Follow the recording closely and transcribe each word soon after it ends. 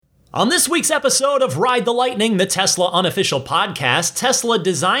On this week's episode of Ride the Lightning, the Tesla unofficial podcast, Tesla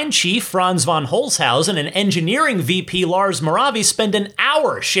design chief Franz von Holzhausen and engineering VP Lars Moravi spend an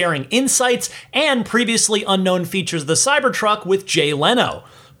hour sharing insights and previously unknown features of the Cybertruck with Jay Leno.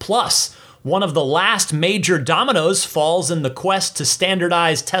 Plus, one of the last major dominoes falls in the quest to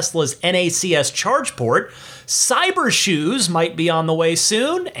standardize Tesla's NACS charge port, cyber shoes might be on the way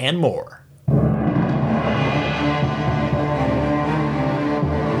soon, and more.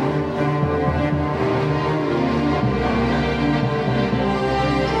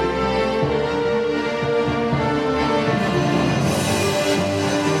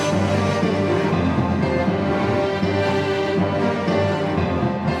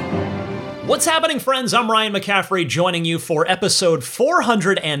 What's happening, friends? I'm Ryan McCaffrey, joining you for episode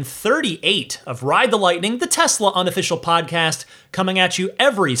 438 of Ride the Lightning, the Tesla unofficial podcast, coming at you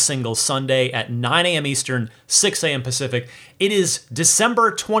every single Sunday at 9 a.m. Eastern, 6 a.m. Pacific. It is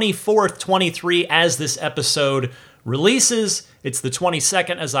December 24th, 23 as this episode releases. It's the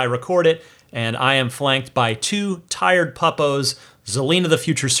 22nd as I record it, and I am flanked by two tired puppos, Zelina the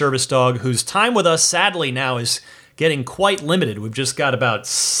future service dog, whose time with us sadly now is getting quite limited. We've just got about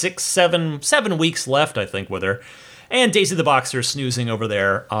 7 weeks left, I think, with her. And Daisy the Boxer snoozing over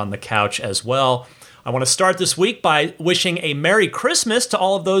there on the couch as well. I want to start this week by wishing a Merry Christmas to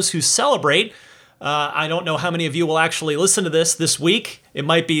all of those who celebrate. I don't know how many of you will actually listen to this week. It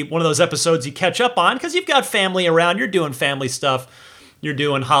might be one of those episodes you catch up on because you've got family around, you're doing family stuff, you're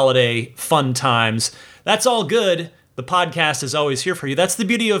doing holiday fun times. That's all good. The podcast is always here for you. That's the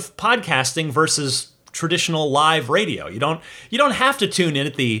beauty of podcasting versus traditional live radio. You don't have to tune in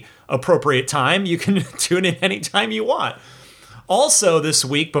at the appropriate time. You can tune in anytime you want. Also this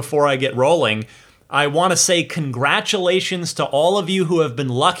week, before I get rolling, I want to say congratulations to all of you who have been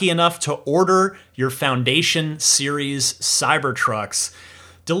lucky enough to order your Foundation Series Cybertrucks.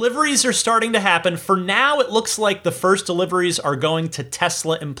 Deliveries are starting to happen. For now, it looks like the first deliveries are going to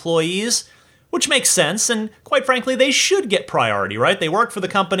Tesla employees, which makes sense, and quite frankly, they should get priority, right? They work for the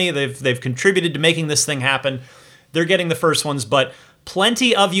company, they've contributed to making this thing happen. They're getting the first ones, but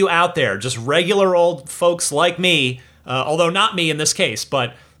plenty of you out there, just regular old folks like me, although not me in this case,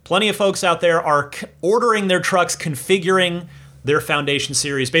 but plenty of folks out there are ordering their trucks, configuring their Foundation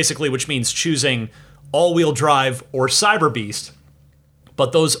Series, basically, which means choosing all-wheel drive or Cyber Beast.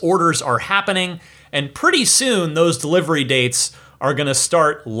 But those orders are happening, and pretty soon those delivery dates are going to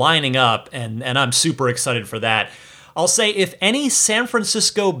start lining up, and I'm super excited for that. I'll say if any San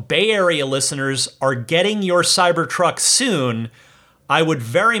Francisco Bay Area listeners are getting your Cybertruck soon, I would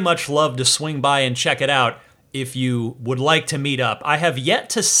very much love to swing by and check it out if you would like to meet up. I have yet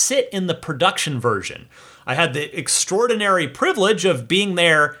to sit in the production version. I had the extraordinary privilege of being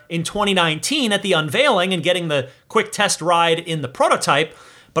there in 2019 at the unveiling and getting the quick test ride in the prototype,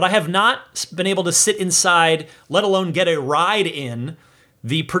 but I have not been able to sit inside, let alone get a ride in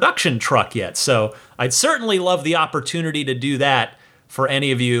the production truck yet. So I'd certainly love the opportunity to do that for any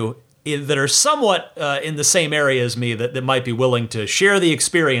of you that are somewhat in the same area as me that might be willing to share the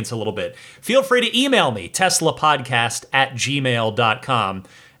experience a little bit. Feel free to email me, teslapodcast@gmail.com,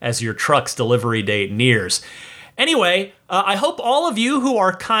 as your truck's delivery date nears. Anyway, I hope all of you who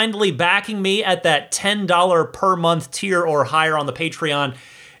are kindly backing me at that $10 per month tier or higher on the Patreon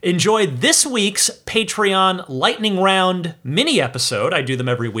enjoyed this week's Patreon Lightning Round mini episode. I do them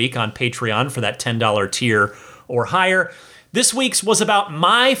every week on Patreon for that $10 tier or higher. This week's was about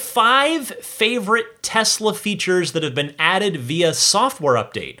my 5 favorite Tesla features that have been added via software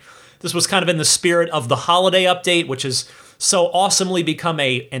update. This was kind of in the spirit of the holiday update, which has so awesomely become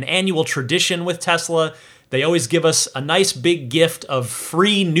an annual tradition with Tesla. They always give us a nice big gift of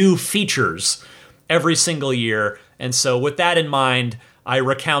free new features every single year. And so with that in mind, I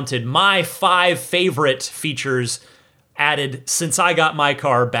recounted my 5 favorite features added since I got my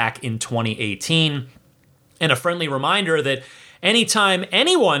car back in 2018. And a friendly reminder that anytime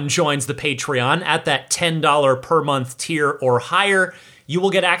anyone joins the Patreon at that $10 per month tier or higher, you will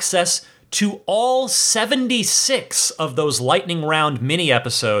get access to all 76 of those Lightning Round mini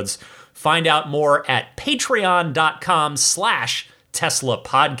episodes. Find out more at patreon.com/Tesla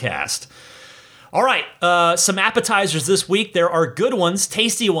podcast. All right, some appetizers this week. There are good ones,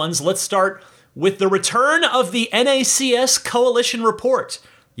 tasty ones. Let's start with the return of the NACS Coalition Report.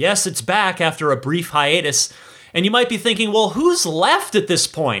 Yes, it's back after a brief hiatus. And you might be thinking, well, who's left at this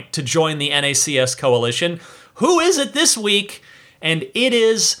point to join the NACS Coalition? Who is it this week? And it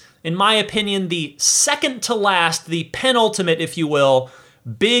is, in my opinion, the second to last, the penultimate, if you will,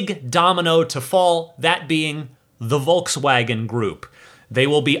 big domino to fall, that being the Volkswagen Group. They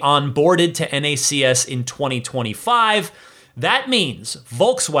will be onboarded to NACS in 2025. That means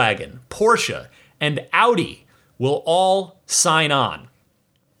Volkswagen, Porsche, and Audi will all sign on.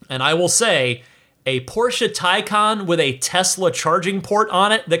 And I will say, a Porsche Taycan with a Tesla charging port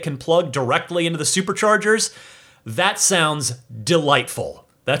on it that can plug directly into the superchargers, that sounds delightful.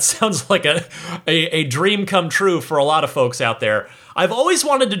 That sounds like a dream come true for a lot of folks out there. I've always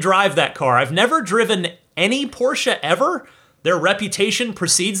wanted to drive that car. I've never driven any Porsche ever. Their reputation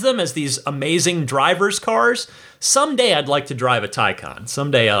precedes them as these amazing drivers' cars. Someday I'd like to drive a Taycan.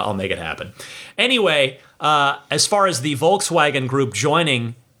 Someday I'll make it happen. Anyway, as far as the Volkswagen Group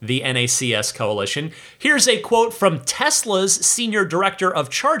joining the NACS coalition, here's a quote from Tesla's Senior Director of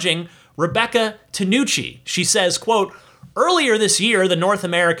Charging, Rebecca Tanucci. She says, quote, "Earlier this year, the North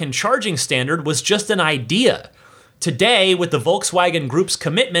American charging standard was just an idea. Today, with the Volkswagen Group's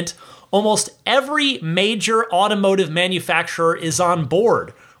commitment, almost every major automotive manufacturer is on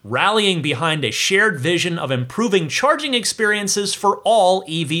board, rallying behind a shared vision of improving charging experiences for all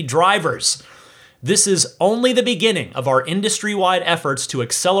EV drivers. This is only the beginning of our industry-wide efforts to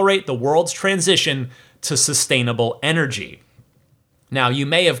accelerate the world's transition to sustainable energy." Now, you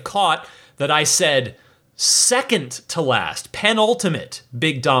may have caught that I said second to last, penultimate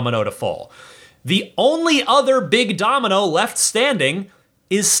big domino to fall. The only other big domino left standing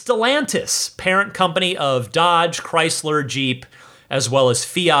is Stellantis, parent company of Dodge, Chrysler, Jeep, as well as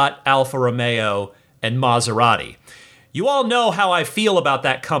Fiat, Alfa Romeo, and Maserati. You all know how I feel about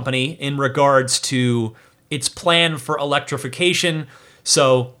that company in regards to its plan for electrification.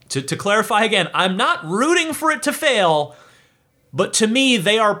 So, to clarify again, I'm not rooting for it to fail, but to me,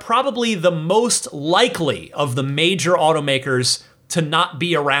 they are probably the most likely of the major automakers to not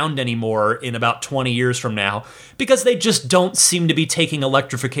be around anymore in about 20 years from now, because they just don't seem to be taking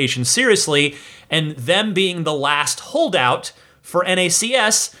electrification seriously, and them being the last holdout for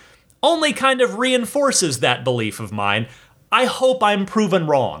NACS only kind of reinforces that belief of mine. I hope I'm proven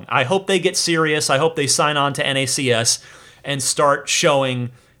wrong. I hope they get serious. I hope they sign on to NACS and start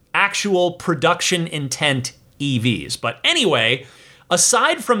showing actual production intent EVs. But anyway,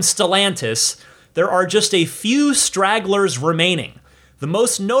 aside from Stellantis, there are just a few stragglers remaining. The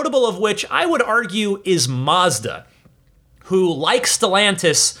most notable of which I would argue is Mazda, who, like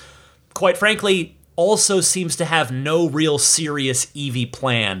Stellantis, quite frankly, also seems to have no real serious EV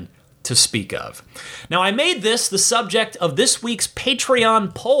plan to speak of. Now, I made this the subject of this week's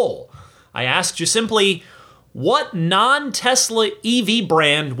Patreon poll. I asked you simply, what non-Tesla EV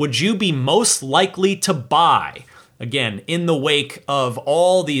brand would you be most likely to buy? Again, in the wake of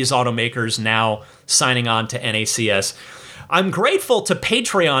all these automakers now signing on to NACS. I'm grateful to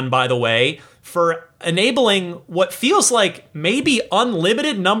Patreon, by the way, for enabling what feels like maybe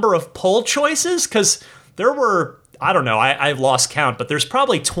unlimited number of poll choices, because there were, I don't know, I've lost count, but there's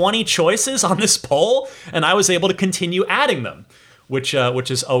probably 20 choices on this poll, and I was able to continue adding them, which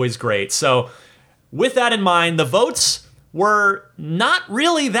is always great. So with that in mind, the votes were not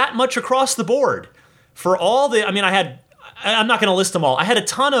really that much across the board. For all the, I'm not going to list them all. I had a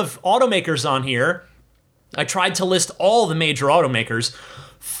ton of automakers on here. I tried to list all the major automakers.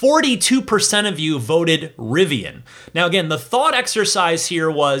 42% of you voted Rivian. Now again, the thought exercise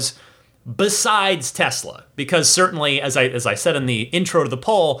here was besides Tesla, because certainly, as I said in the intro to the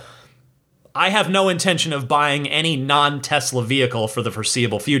poll, I have no intention of buying any non-Tesla vehicle for the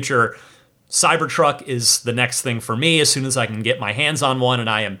foreseeable future. Cybertruck is the next thing for me as soon as I can get my hands on one, and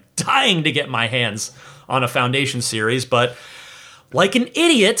I am dying to get my hands on a Foundation series, but like an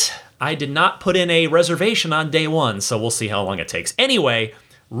idiot, I did not put in a reservation on day one, so we'll see how long it takes. Anyway,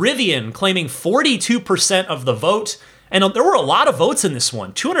 Rivian claiming 42% of the vote, and there were a lot of votes in this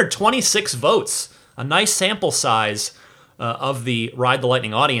one, 226 votes, a nice sample size of the Ride the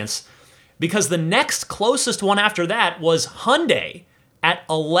Lightning audience, because the next closest one after that was Hyundai at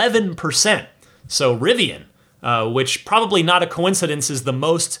 11%. So Rivian, which probably not a coincidence is the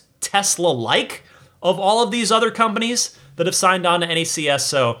most Tesla-like of all of these other companies that have signed on to NACS,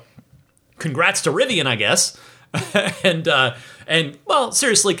 so congrats to Rivian, I guess. and well,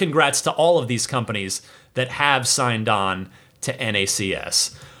 seriously, congrats to all of these companies that have signed on to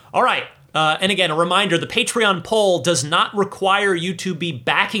NACS. All right, and again, a reminder, the Patreon poll does not require you to be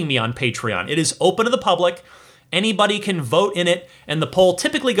backing me on Patreon. It is open to the public. Anybody can vote in it, and the poll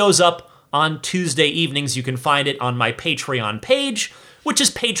typically goes up on Tuesday evenings. You can find it on my Patreon page, which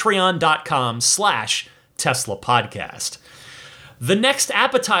is patreon.com/Tesla Podcast. The next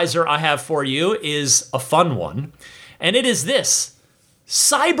appetizer I have for you is a fun one, and it is this.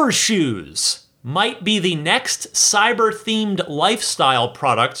 Cyber shoes might be the next cyber-themed lifestyle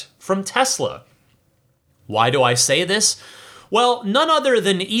product from Tesla. Why do I say this? Well, none other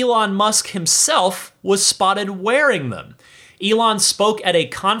than Elon Musk himself was spotted wearing them. Elon spoke at a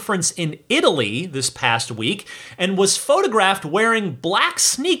conference in Italy this past week and was photographed wearing black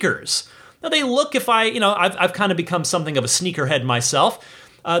sneakers. Now they look, I've kind of become something of a sneakerhead myself.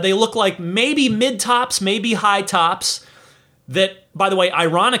 They look like maybe mid-tops, maybe high tops that, by the way,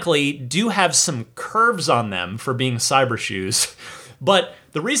 ironically, do have some curves on them for being cyber shoes. But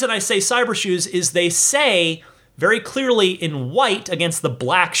the reason I say cyber shoes is they say very clearly in white against the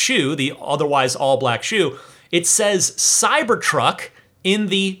black shoe, the otherwise all black shoe, it says Cybertruck in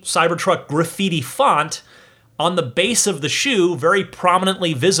the Cybertruck graffiti font on the base of the shoe, very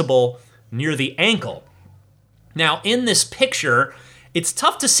prominently visible near the ankle. Now, in this picture, it's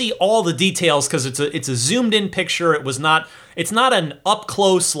tough to see all the details because it's a zoomed in picture. It's not an up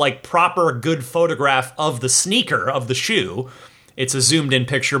close, like proper good photograph of the sneaker, of the shoe. It's a zoomed in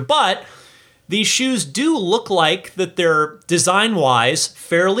picture, but these shoes do look like that they're design-wise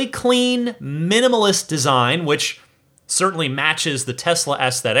fairly clean, minimalist design, which certainly matches the Tesla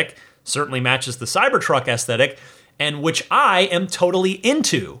aesthetic, certainly matches the Cybertruck aesthetic, and which I am totally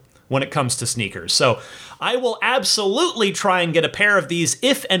into when it comes to sneakers. So I will absolutely try and get a pair of these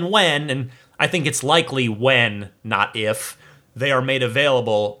if and when, and I think it's likely when, not if, they are made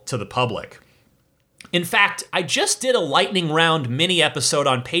available to the public. In fact, I just did a lightning round mini episode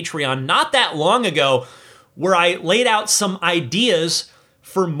on Patreon not that long ago where I laid out some ideas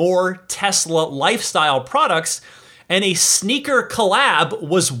for more Tesla lifestyle products, and a sneaker collab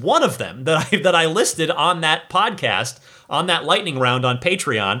was one of them that I listed on that podcast, on that lightning round on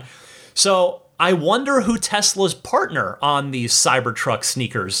Patreon. So I wonder who Tesla's partner on these Cybertruck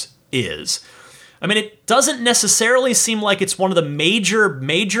sneakers is. I mean, it doesn't necessarily seem like it's one of the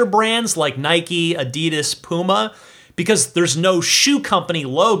major brands like Nike, Adidas, Puma, because there's no shoe company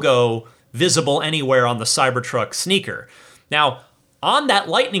logo visible anywhere on the Cybertruck sneaker. Now, on that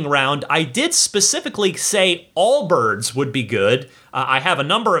lightning round, I did specifically say Allbirds would be good. I have a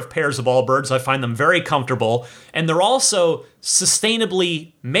number of pairs of Allbirds. I find them very comfortable, and they're also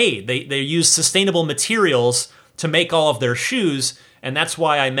sustainably made. They use sustainable materials to make all of their shoes, and that's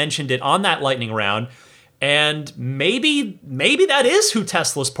why I mentioned it on that lightning round. And maybe that is who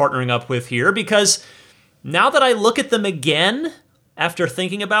Tesla's partnering up with here, because now that I look at them again, after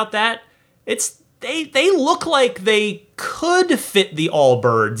thinking about that, they look like they could fit the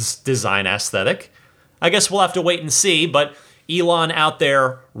Allbirds design aesthetic. I guess we'll have to wait and see, but Elon out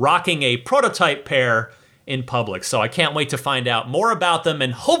there rocking a prototype pair in public. So I can't wait to find out more about them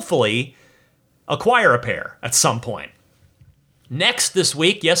and hopefully acquire a pair at some point. Next this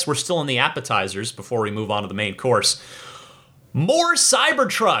week, yes, we're still in the appetizers before we move on to the main course. More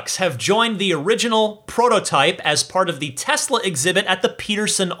Cybertrucks have joined the original prototype as part of the Tesla exhibit at the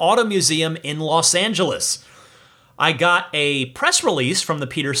Peterson Auto Museum in Los Angeles. I got a press release from the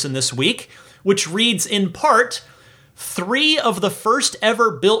Peterson this week, which reads in part, 3 of the first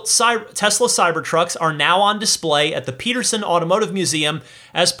ever built Tesla Cybertrucks are now on display at the Peterson Automotive Museum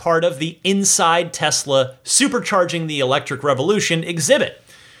as part of the Inside Tesla Supercharging the Electric Revolution exhibit.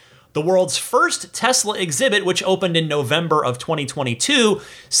 The world's first Tesla exhibit, which opened in November of 2022,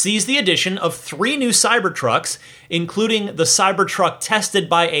 sees the addition of 3 new Cybertrucks, including the Cybertruck tested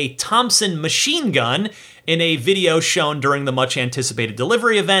by a Thompson machine gun in a video shown during the much-anticipated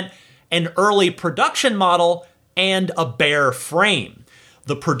delivery event, an early production model, and a bare frame.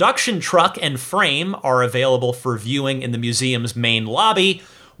 The production truck and frame are available for viewing in the museum's main lobby,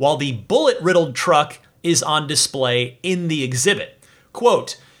 while the bullet-riddled truck is on display in the exhibit.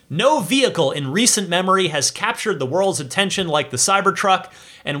 Quote, "No vehicle in recent memory has captured the world's attention like the Cybertruck,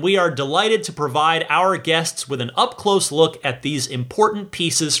 and we are delighted to provide our guests with an up-close look at these important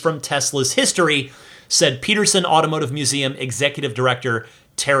pieces from Tesla's history," said Peterson Automotive Museum Executive Director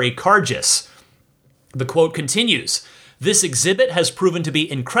Terry Cargis. The quote continues, "This exhibit has proven to be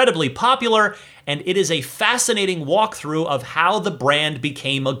incredibly popular, and it is a fascinating walkthrough of how the brand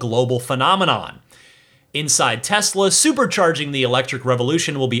became a global phenomenon. Inside Tesla, Supercharging the Electric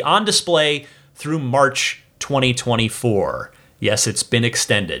Revolution will be on display through March 2024. Yes, it's been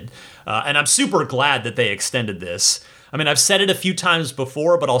extended. And I'm super glad that they extended this. I mean, I've said it a few times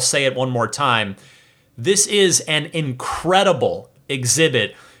before, but I'll say it one more time. This is an incredible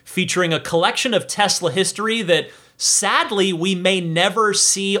exhibit featuring a collection of Tesla history that sadly we may never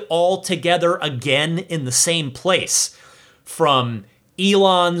see all together again in the same place. From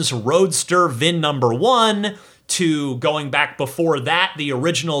Elon's Roadster VIN number 1 to going back before that, the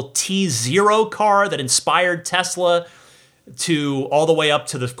original T0 car that inspired Tesla, to all the way up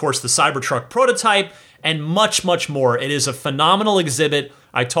to, of course, the Cybertruck prototype, and much, much more. It is a phenomenal exhibit.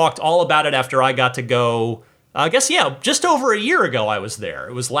 I talked all about it after I got to go, just over a year ago I was there.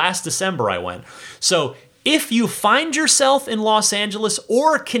 It was last December I went. So If you find yourself in Los Angeles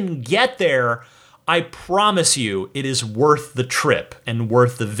or can get there, I promise you it is worth the trip and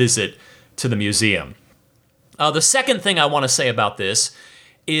worth the visit to the museum. The second thing I want to say about this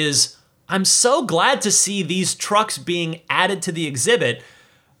is I'm so glad to see these trucks being added to the exhibit.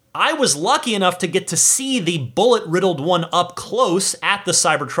 I was lucky enough to get to see the bullet-riddled one up close at the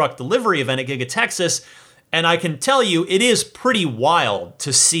Cybertruck delivery event at Giga Texas, and I can tell you it is pretty wild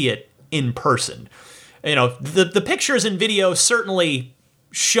to see it in person. You know, the pictures and video certainly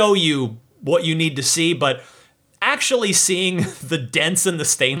show you what you need to see, but actually seeing the dents in the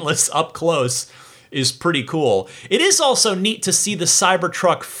stainless up close is pretty cool. It is also neat to see the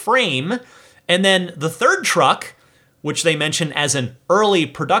Cybertruck frame, and then the third truck, which they mention as an early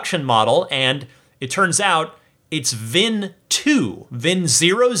production model, and it turns out it's VIN 2, VIN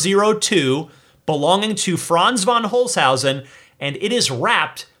 002, belonging to Franz von Holzhausen, and it is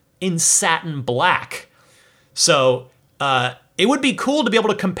wrapped in satin black. So it would be cool to be able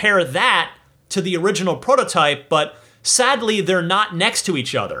to compare that to the original prototype, but sadly they're not next to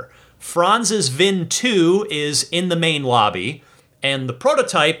each other. Franz's VIN 2 is in the main lobby, and the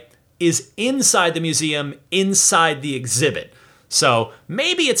prototype is inside the museum, inside the exhibit. So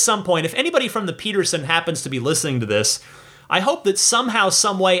maybe at some point, if anybody from the Peterson happens to be listening to this, I hope that somehow,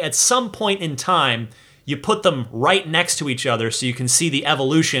 some way, at some point in time, you put them right next to each other so you can see the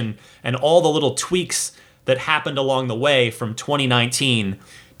evolution and all the little tweaks that happened along the way from 2019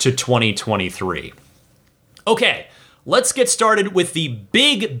 to 2023. Okay, let's get started with the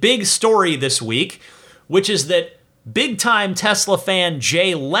big story this week, which is that big-time Tesla fan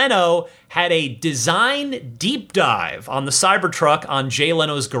Jay Leno had a design deep dive on the Cybertruck on Jay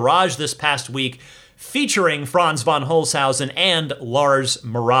Leno's Garage this past week, featuring Franz von Holzhausen and Lars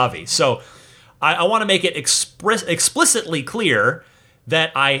Moravi. So I want to make it explicitly clear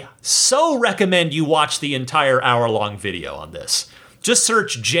that I so recommend you watch the entire hour-long video on this. Just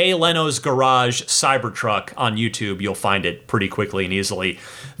search Jay Leno's Garage Cybertruck on YouTube. You'll find it pretty quickly and easily.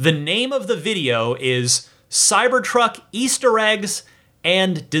 The name of the video is Cybertruck Easter Eggs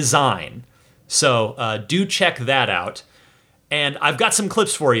and Design. So do check that out. And I've got some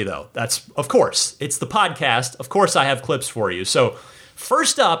clips for you, though. That's, of course, it's the podcast. Of course I have clips for you. So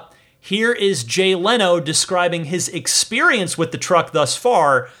first up, here is Jay Leno describing his experience with the truck thus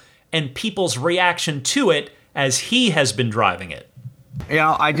far and people's reaction to it as he has been driving it. You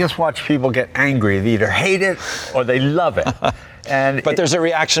know, I just watch people get angry. They either hate it or they love it. But there's a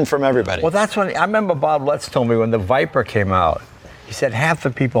reaction from everybody. Well, that's when I remember Bob Lutz told me when the Viper came out, he said half the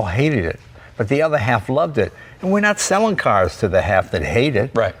people hated it, but the other half loved it. And we're not selling cars to the half that hate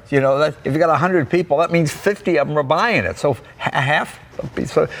it. Right. You know, if you got 100 people, that means 50 of them are buying it. So half.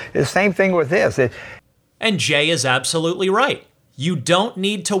 So the same thing with this. And Jay is absolutely right. You don't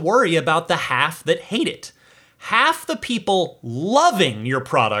need to worry about the half that hate it. Half the people loving your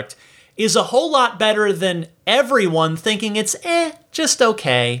product is a whole lot better than everyone thinking it's just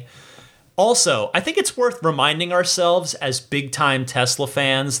okay. Also, I think it's worth reminding ourselves as big-time Tesla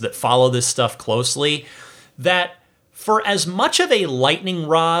fans that follow this stuff closely that for as much of a lightning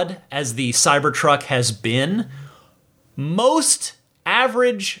rod as the Cybertruck has been, most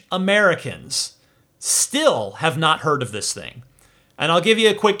average Americans still have not heard of this thing. And I'll give you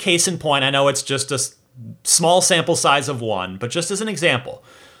a quick case in point. I know it's just a small sample size of one, but just as an example,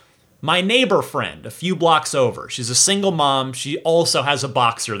 my neighbor friend a few blocks over, she's a single mom. She also has a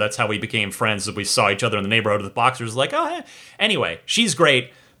boxer. That's how we became friends, as we saw each other in the neighborhood. The boxer was like, oh, hey. Anyway, she's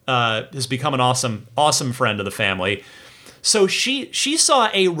great. Has become an awesome friend of the family. So she saw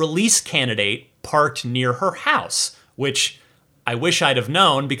a release candidate parked near her house, which I wish I'd have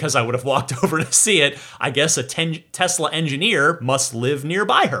known because I would have walked over to see it. I guess a Tesla engineer must live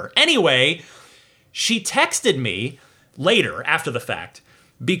nearby her. Anyway, she texted me later after the fact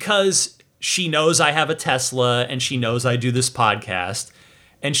because she knows I have a Tesla and she knows I do this podcast.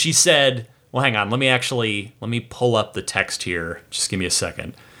 And she said, well, hang on, let me pull up the text here. Just give me a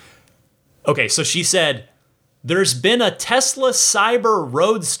second. Okay, so she said, there's been a Tesla Cyber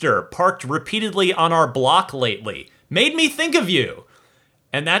Roadster parked repeatedly on our block lately. Made me think of you.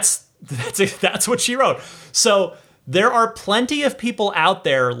 And that's what she wrote. So there are plenty of people out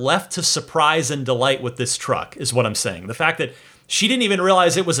there left to surprise and delight with this truck, is what I'm saying. The fact that she didn't even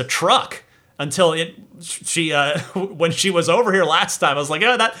realize it was a truck until when she was over here last time. I was like,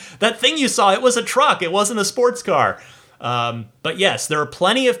 oh, that thing you saw, it was a truck. It wasn't a sports car. But yes, there are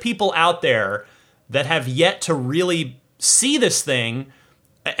plenty of people out there that have yet to really see this thing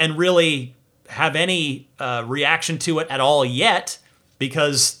and really have any reaction to it at all yet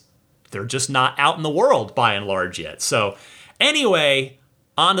because they're just not out in the world by and large yet. So anyway,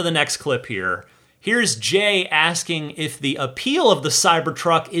 on to the next clip here. Here's Jay asking if the appeal of the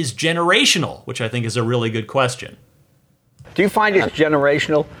Cybertruck is generational, which I think is a really good question. Do you find it's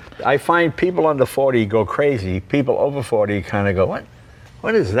generational? I find people under 40 go crazy. People over 40 kind of go, what?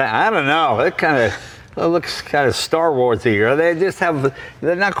 What is that? I don't know. It looks kind of Star Wars-y. Or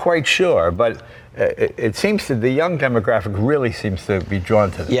they're not quite sure. But it seems to, the young demographic really seems to be drawn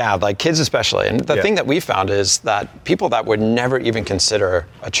to this. Yeah, like kids especially. And the thing that we found is that people that would never even consider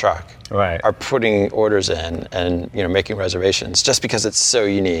a truck are putting orders in and making reservations just because it's so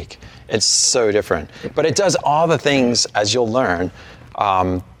unique. It's so different. But it does all the things, as you'll learn,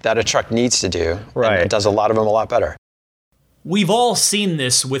 that a truck needs to do. Right. And it does a lot of them a lot better. We've all seen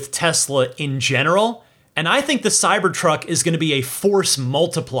this with Tesla in general. And I think the Cybertruck is going to be a force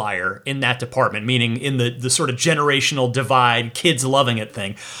multiplier in that department, meaning in the sort of generational divide, kids loving it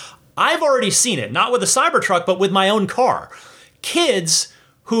thing. I've already seen it, not with the Cybertruck, but with my own car. Kids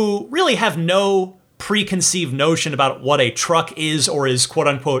who really have no preconceived notion about what a truck is or is quote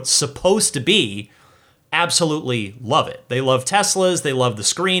unquote supposed to be absolutely love it. They love Teslas. They love the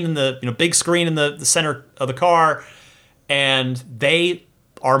screen in the big screen in the center of the car. And they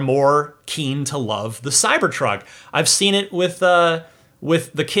are more keen to love the Cybertruck. I've seen it with the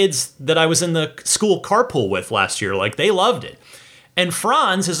kids that I was in the school carpool with last year. Like, they loved it. And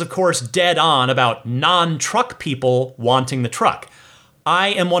Franz is, of course, dead on about non-truck people wanting the truck. I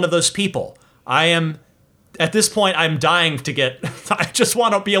am one of those people. At this point, I'm dying to I just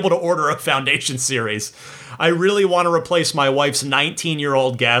want to be able to order a Foundation Series. I really want to replace my wife's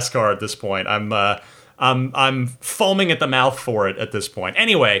 19-year-old gas car at this point. I'm foaming at the mouth for it at this point.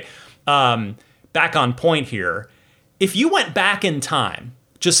 Anyway, back on point here. If you went back in time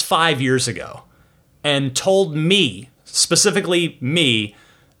just 5 years ago and told me, specifically me,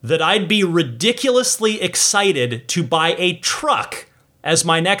 that I'd be ridiculously excited to buy a truck as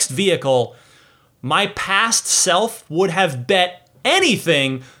my next vehicle, my past self would have bet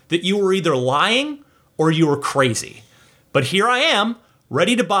anything that you were either lying or you were crazy. But here I am,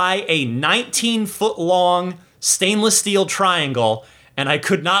 ready to buy a 19-foot-long stainless steel triangle, and I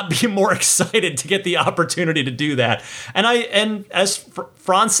could not be more excited to get the opportunity to do that. And as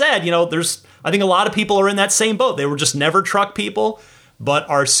Franz said, I think a lot of people are in that same boat. They were just never truck people, but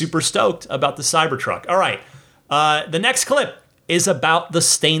are super stoked about the Cybertruck. All right, the next clip is about the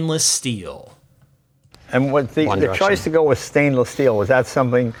stainless steel. And what the choice to go with stainless steel, was that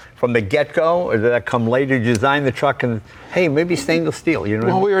something from the get-go, or did that come later? Did you design the truck and, hey, maybe stainless steel?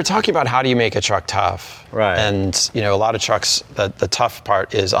 Well, we were talking about how do you make a truck tough. Right. And, a lot of trucks, the tough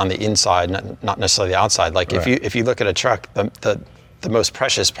part is on the inside, not necessarily the outside. Like, if you look at a truck, the most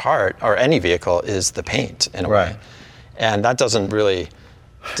precious part, or any vehicle, is the paint, in a way. And that doesn't really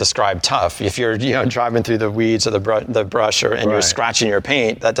describe tough. If you're driving through the weeds or the brush and you're scratching your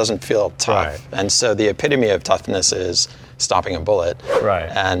paint, that doesn't feel tough. And so the epitome of toughness is stopping a bullet.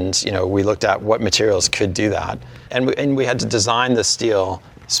 And we looked at what materials could do that, and we had to design the steel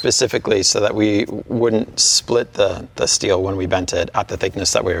specifically so that we wouldn't split the steel when we bent it at the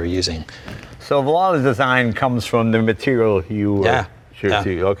thickness that we were using. So a lot of design comes from the material you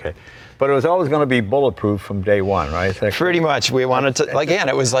okay. But it was always going to be bulletproof from day one, right? Pretty much. We wanted to, again,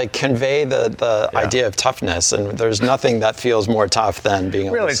 it was like convey the idea of toughness, and there's nothing that feels more tough than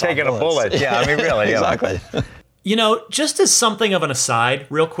being able to taking a bullet. Yeah, I mean, really. Exactly. Just as something of an aside,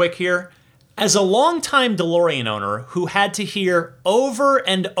 real quick here, as a longtime DeLorean owner who had to hear over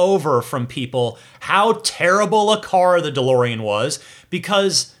and over from people how terrible a car the DeLorean was,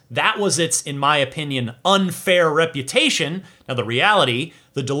 because that was its, in my opinion, unfair reputation. Now, the reality,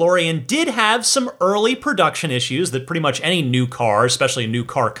 the DeLorean did have some early production issues that pretty much any new car, especially a new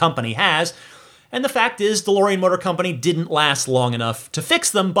car company, has. And the fact is, DeLorean Motor Company didn't last long enough to fix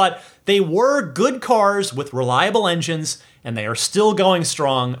them, but they were good cars with reliable engines, and they are still going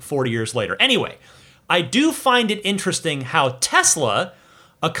strong 40 years later. Anyway, I do find it interesting how Tesla,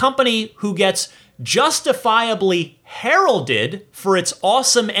 a company who gets justifiably heralded for its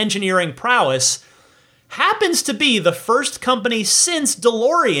awesome engineering prowess, happens to be the first company since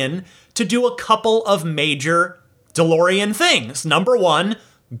DeLorean to do a couple of major DeLorean things. Number one,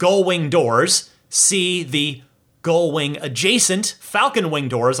 gull-wing doors. See the gull-wing adjacent Falcon wing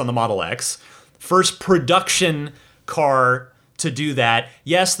doors on the Model X. First production car to do that.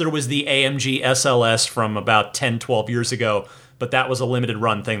 Yes, there was the AMG SLS from about 10, 12 years ago, but that was a limited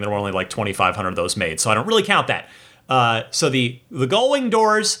run thing. There were only like 2,500 of those made, so I don't really count that. So the gull-wing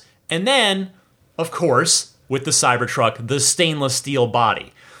doors, and then, of course, with the Cybertruck, the stainless steel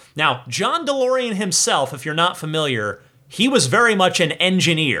body. Now, John DeLorean himself, if you're not familiar, he was very much an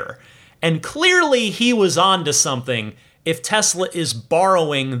engineer. And clearly he was onto something if Tesla is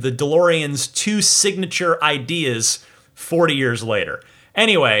borrowing the DeLorean's 2 signature ideas 40 years later.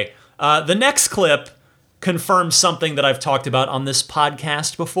 Anyway, the next clip confirms something that I've talked about on this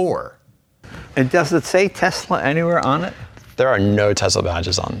podcast before. And does it say Tesla anywhere on it? There are no Tesla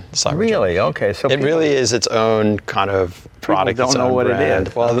badges on the Cybertruck. Really? Okay. So it really is its own kind of product. People don't know what brand. it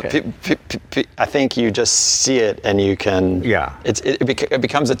is. Well, Okay. I think you just see it and you can. Yeah. It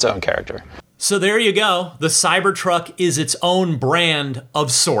becomes its own character. So there you go. The Cybertruck is its own brand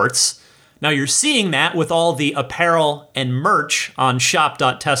of sorts. Now you're seeing that with all the apparel and merch on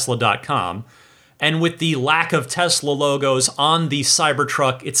shop.tesla.com, and with the lack of Tesla logos on the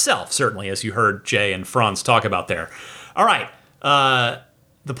Cybertruck itself, certainly, as you heard Jay and Franz talk about there. All right.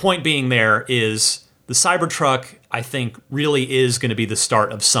 The point being there is the Cybertruck, I think, really is going to be the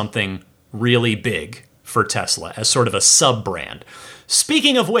start of something really big for Tesla as sort of a sub-brand.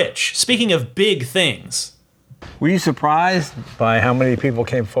 Speaking of which, speaking of big things. Were you surprised by how many people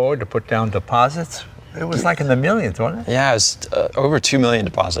came forward to put down deposits? It was like in the millions, wasn't it? Yeah, it was over 2 million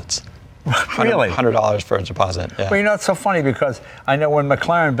deposits. Really? $100 for a deposit. Yeah. Well, you know, it's so funny because I know when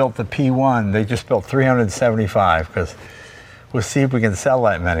McLaren built the P1, they just built 375 because we'll see if we can sell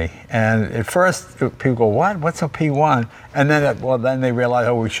that many. And at first, people go, what? What's a P1? And then they realize,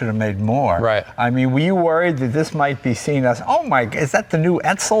 oh, we should have made more. Right. I mean, were you worried that this might be seen as, oh my, is that the new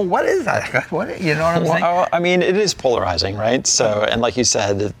Edsel? What is that? What, you know what I'm saying? Well, I mean, it is polarizing, right? So, and like you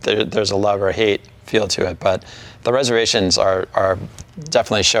said, there's a love or hate feel to it, but the reservations are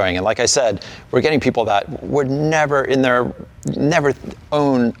definitely showing. And like I said, we're getting people that would never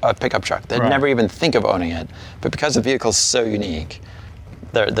own a pickup truck. They'd never even think of owning it. But because the vehicle's so unique,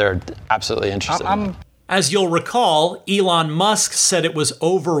 they're absolutely interested in it. As you'll recall, Elon Musk said it was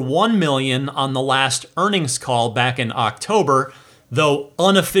over 1 million on the last earnings call back in October, though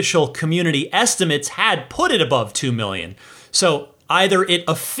unofficial community estimates had put it above 2 million. So either it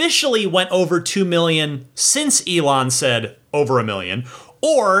officially went over 2 million since Elon said over 1 million,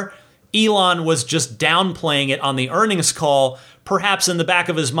 or Elon was just downplaying it on the earnings call, perhaps in the back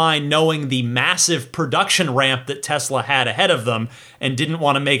of his mind knowing the massive production ramp that Tesla had ahead of them and didn't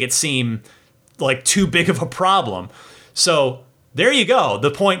want to make it seem like too big of a problem. So there you go.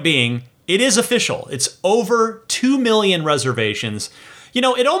 The point being, it is official. It's over 2 million reservations. You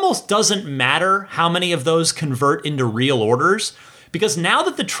know, it almost doesn't matter how many of those convert into real orders, because now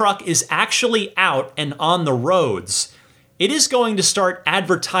that the truck is actually out and on the roads, it is going to start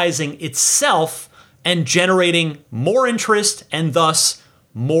advertising itself and generating more interest and thus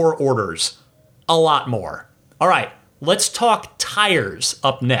more orders. A lot more. All right, let's talk tires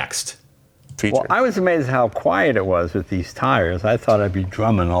up next. Well, I was amazed how quiet it was with these tires. I thought I'd be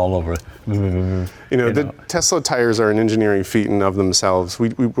drumming all over. The Tesla tires are an engineering feat in of themselves. We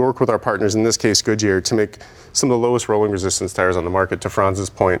work with our partners, in this case Goodyear, to make some of the lowest rolling resistance tires on the market. To Franz's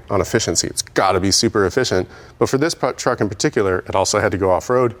point on efficiency, it's got to be super efficient. But for this truck in particular, it also had to go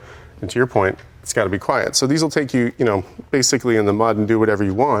off-road. And to your point, it's got to be quiet. So these will take you, basically in the mud and do whatever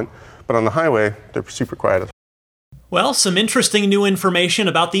you want. But on the highway, they're super quiet. Well, some interesting new information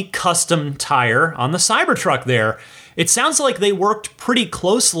about the custom tire on the Cybertruck there. It sounds like they worked pretty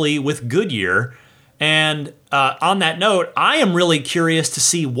closely with Goodyear. And on that note, I am really curious to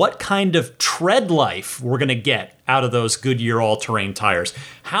see what kind of tread life we're going to get out of those Goodyear all-terrain tires.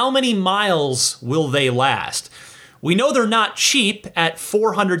 How many miles will they last? We know they're not cheap at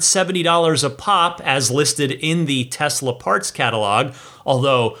 $470 a pop as listed in the Tesla parts catalog,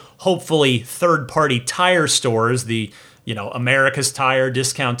 although hopefully third-party tire stores, the America's Tire,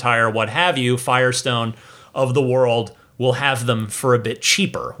 Discount Tire, what have you, Firestone of the world, will have them for a bit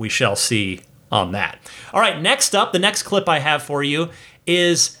cheaper. We shall see on that. All right, next up, the next clip I have for you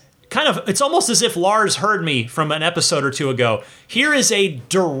is it's almost as if Lars heard me from an episode or two ago. Here is a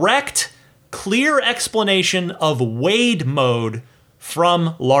direct, clear explanation of Wade mode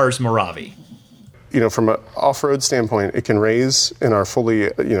from Lars Moravi. From an off-road standpoint, it can raise in our fully,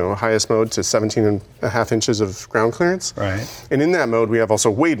 highest mode to 17.5 inches of ground clearance. Right. And in that mode, we have also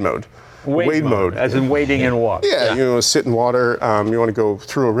wade mode. Wade mode. As in wading in water. Yeah, sit in water. You want to go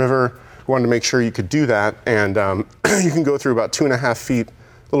through a river. We wanted to make sure you could do that. And you can go through about 2.5 feet, a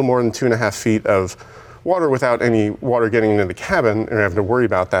little more than 2.5 feet of water without any water getting into the cabin and having to worry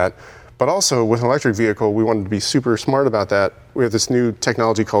about that. But also, with an electric vehicle, we wanted to be super smart about that. We have this new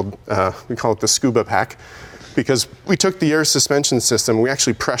technology called, we call it the Scuba Pack, because we took the air suspension system, we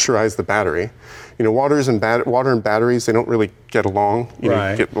actually pressurized the battery. Water and batteries, they don't really get along. You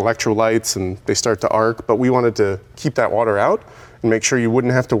get electrolytes and they start to arc, but we wanted to keep that water out and make sure you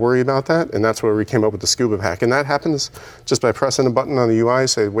wouldn't have to worry about that. And that's where we came up with the scuba pack. And that happens just by pressing a button on the UI,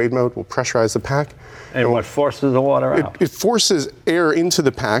 say wade mode, will pressurize the pack. And what forces the water out? It forces air into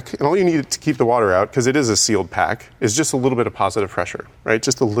the pack, and all you need to keep the water out, because it is a sealed pack, is just a little bit of positive pressure, right?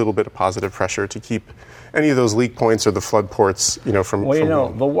 Just a little bit of positive pressure to keep any of those leak points or the flood ports, from. Well,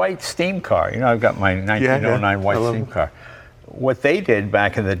 the white steam car. I've got my 1909 white steam car. What they did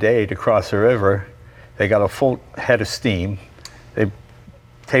back in the day to cross the river, they got a full head of steam. They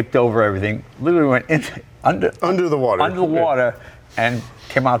taped over everything. Literally went under the water, and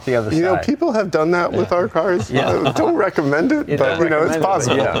came out the other side. People have done that with our cars. Don't recommend it, but it's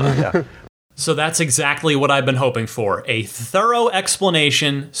possible. Yeah. So that's exactly what I've been hoping for. A thorough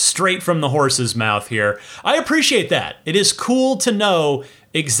explanation straight from the horse's mouth here. I appreciate that. It is cool to know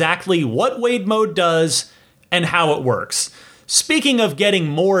exactly what wade mode does and how it works. Speaking of getting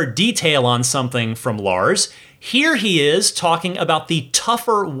more detail on something from Lars, here he is talking about the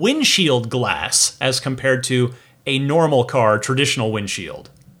tougher windshield glass as compared to a normal car traditional windshield.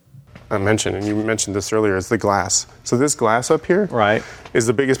 I mentioned, and you mentioned this earlier, is the glass. So this glass up here is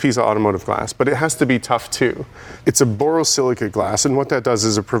the biggest piece of automotive glass, but it has to be tough too. It's a borosilicate glass, and what that does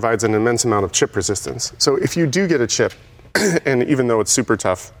is it provides an immense amount of chip resistance. So if you do get a chip, and even though it's super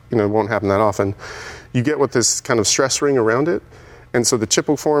tough, it won't happen that often, you get with this kind of stress ring around it, and so the chip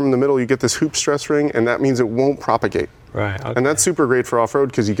will form in the middle, you get this hoop stress ring, and that means it won't propagate. Right. Okay. And that's super great for off-road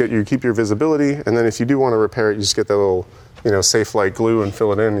because you keep your visibility, and then if you do want to repair it, you just get that little safe light glue and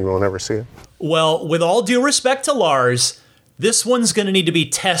fill it in, and you will never see it. Well, with all due respect to Lars, this one's going to need to be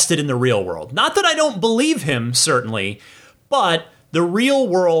tested in the real world. Not that I don't believe him, certainly, but the real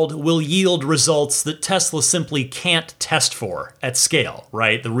world will yield results that Tesla simply can't test for at scale,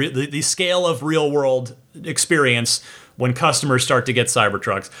 right? The scale of real world experience when customers start to get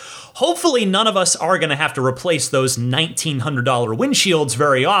Cybertrucks. Hopefully none of us are going to have to replace those $1,900 windshields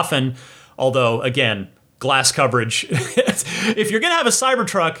very often, although, again, glass coverage. If you're going to have a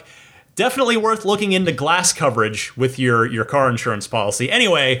Cybertruck, definitely worth looking into glass coverage with your car insurance policy.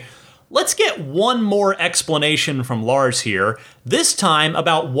 Anyway, let's get one more explanation from Lars here, this time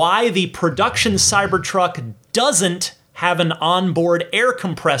about why the production Cybertruck doesn't have an onboard air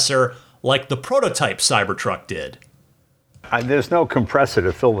compressor like the prototype Cybertruck did. There's no compressor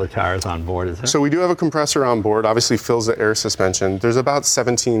to fill the tires on board, is there? So we do have a compressor on board, obviously fills the air suspension. There's about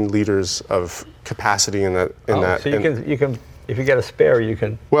 17 liters of capacity in that. So you can, if you get a spare, you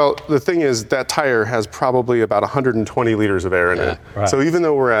can. Well, the thing is that tire has probably about 120 liters of air in it. Right. So even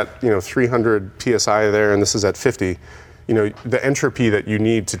though we're at 300 psi there, and this is at 50, the entropy that you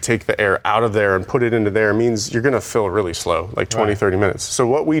need to take the air out of there and put it into there means you're going to fill really slow, like 20, 30 minutes. So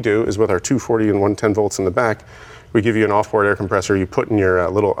what we do is with our 240 and 110 volts in the back, we give you an off-board air compressor you put in your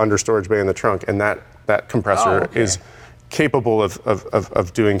little understorage bay in the trunk, and that compressor is capable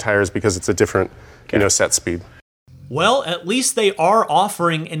of doing tires because it's a different set speed. Well, at least they are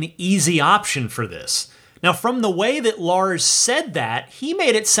offering an easy option for this. Now, from the way that Lars said that, he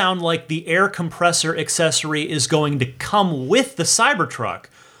made it sound like the air compressor accessory is going to come with the Cybertruck.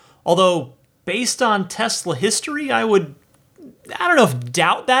 Although, based on Tesla history, I don't know if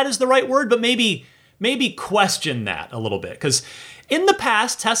doubt that is the right word, but maybe question that a little bit. Because in the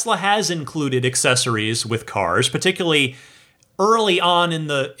past, Tesla has included accessories with cars, particularly early on in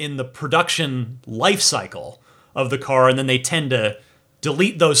the production life cycle of the car, and then they tend to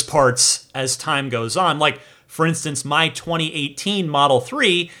delete those parts as time goes on. Like, for instance, my 2018 Model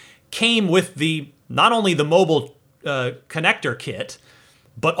 3 came with not only the mobile connector kit,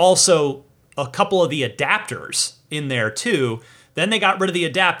 but also a couple of the adapters in there too. Then they got rid of the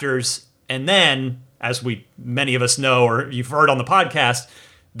adapters, and then, as many of us know, or you've heard on the podcast,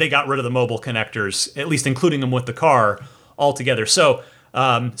 they got rid of the mobile connectors, at least including them with the car altogether. So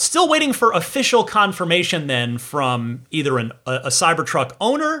still waiting for official confirmation then from either a Cybertruck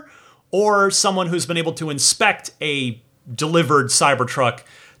owner or someone who's been able to inspect a delivered Cybertruck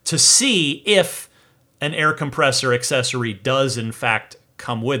to see if an air compressor accessory does in fact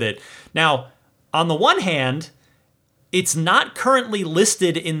come with it. Now, on the one hand, it's not currently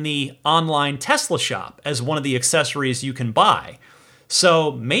listed in the online Tesla shop as one of the accessories you can buy.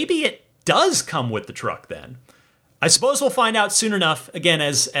 So maybe it does come with the truck then. I suppose we'll find out soon enough, again,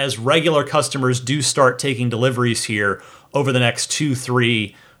 as regular customers do start taking deliveries here over the next 2,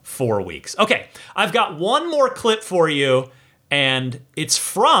 3, 4 weeks. Okay, I've got one more clip for you, and it's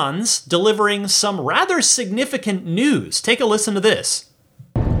Franz delivering some rather significant news. Take a listen to this.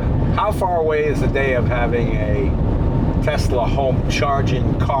 How far away is the day of having a Tesla home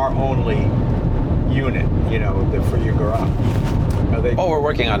charging car-only unit, for your garage? Oh, we're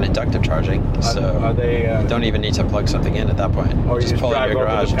working on inductive charging, so you don't even need to plug something in at that point. Just pull out your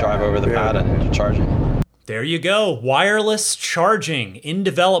garage, drive over the pad, and charge it. There you go. Wireless charging in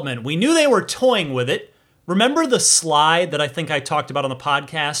development. We knew they were toying with it. Remember the slide that I think I talked about on the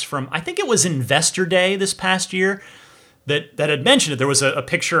podcast from, I think it was Investor Day this past year, that had mentioned it. There was a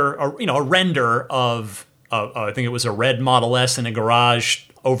picture, a render of, I think it was a red Model S in a garage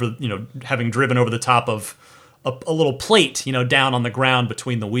over, having driven over the top of a little plate, down on the ground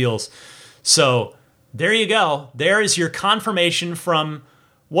between the wheels. So there you go. There is your confirmation from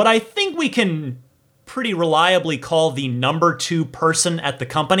what I think we can pretty reliably call the number 2 person at the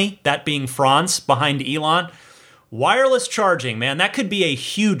company, that being Franz behind Elon. Wireless charging, man, that could be a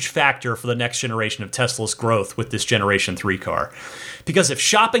huge factor for the next generation of Tesla's growth with this Generation 3 car. Because if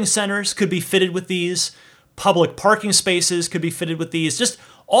shopping centers could be fitted with these, public parking spaces could be fitted with these, just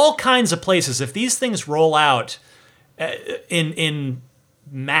all kinds of places, if these things roll out in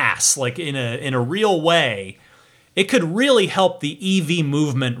mass, like in a real way, it could really help the EV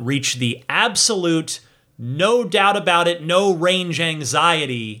movement reach the absolute, no doubt about it, no range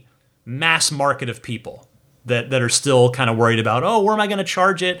anxiety mass market of people that are still kind of worried about, where am I going to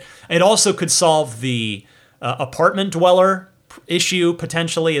charge it? It also could solve the apartment dweller issue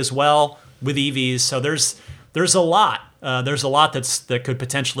potentially as well with EVs. So there's a lot. There's a lot that could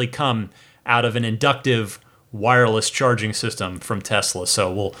potentially come out of an inductive wireless charging system from Tesla.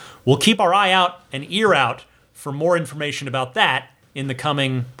 So we'll keep our eye out and ear out for more information about that in the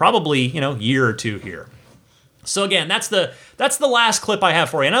coming probably year or two here. So again, that's the last clip I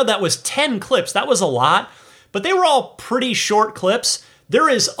have for you. I know that was 10 clips. That was a lot, but they were all pretty short clips. There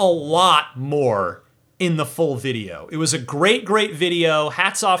is a lot more in the full video. It was a great video.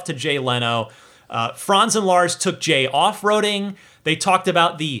 Hats off to Jay Leno. Franz and Lars took Jay off-roading. They talked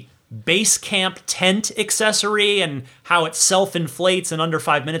about the base camp tent accessory and how it self-inflates in under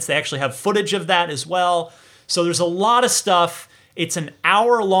 5 minutes. They actually have footage of that as well. So there's a lot of stuff. It's an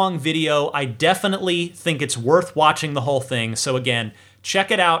hour-long video. I definitely think it's worth watching the whole thing. So again, check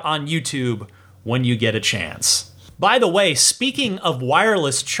it out on YouTube when you get a chance. By the way, speaking of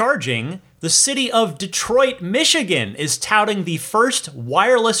wireless charging, the city of Detroit, Michigan is touting the first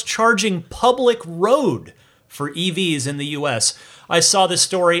wireless charging public road for EVs in the US. I saw this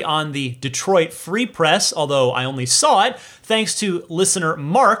story on the Detroit Free Press, although I only saw it thanks to listener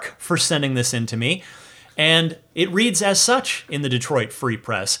Mark for sending this in to me. And it reads as such in the Detroit Free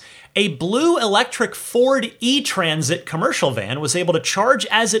Press. A blue electric Ford E-Transit commercial van was able to charge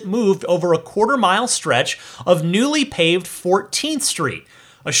as it moved over a quarter-mile stretch of newly paved 14th Street,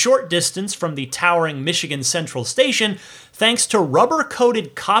 a short distance from the towering Michigan Central Station, thanks to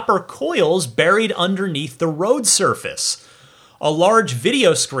rubber-coated copper coils buried underneath the road surface. A large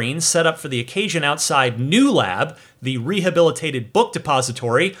video screen set up for the occasion outside New Lab, the rehabilitated book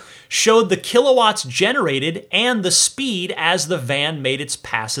depository, showed the kilowatts generated and the speed as the van made its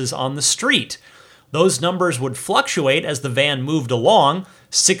passes on the street. Those numbers would fluctuate as the van moved along,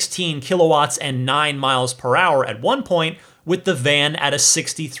 16 kilowatts and 9 miles per hour at one point, with the van at a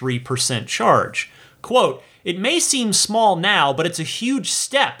 63% charge. Quote, "It may seem small now, but it's a huge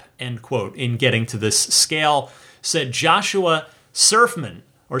step," end quote, in getting to this scale, said Joshua Serafman,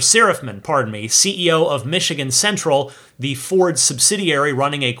 CEO of Michigan Central, the Ford subsidiary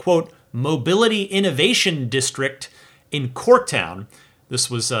running a, quote, mobility innovation district in Corktown. This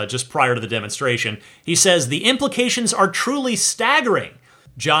was just prior to the demonstration. He says, "The implications are truly staggering,"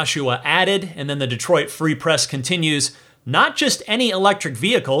 Joshua added, and then the Detroit Free Press continues, "Not just any electric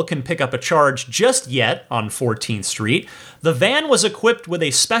vehicle can pick up a charge just yet on 14th Street. The van was equipped with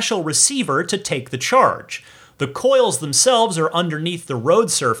a special receiver to take the charge. The coils themselves are underneath the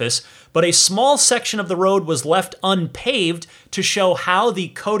road surface, but a small section of the road was left unpaved to show how the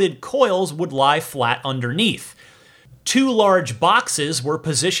coated coils would lie flat underneath. 2 large boxes were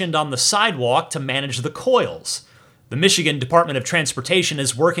positioned on the sidewalk to manage the coils. The Michigan Department of Transportation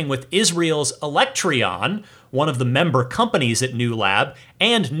is working with Israel's Electrion, one of the member companies at New Lab,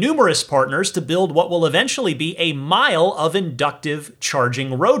 and numerous partners to build what will eventually be a mile of inductive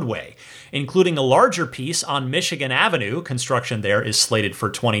charging roadway, including a larger piece on Michigan Avenue. Construction there is slated for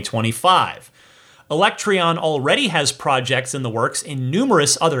 2025. Electrion already has projects in the works in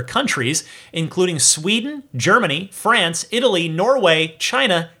numerous other countries, including Sweden, Germany, France, Italy, Norway,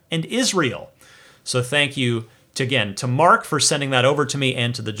 China, and Israel. So thank you to Mark for sending that over to me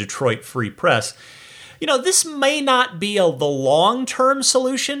and to the Detroit Free Press. This may not be the long-term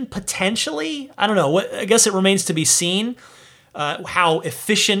solution, potentially. I don't know. I guess it remains to be seen how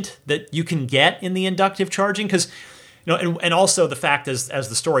efficient that you can get in the inductive charging. Because, and also the fact, as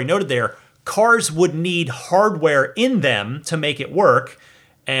the story noted there, cars would need hardware in them to make it work.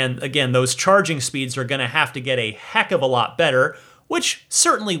 And again, those charging speeds are going to have to get a heck of a lot better, which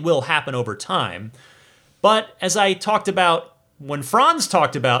certainly will happen over time. But as I talked about when Franz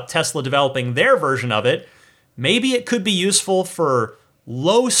talked about Tesla developing their version of it, maybe it could be useful for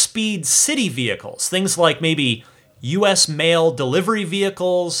low-speed city vehicles, things like maybe U.S. mail delivery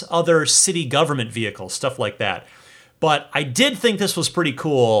vehicles, other city government vehicles, stuff like that. But I did think this was pretty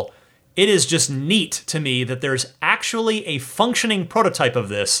cool. It is just neat to me that there's actually a functioning prototype of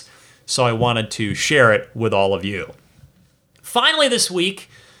this, so I wanted to share it with all of you. Finally this week,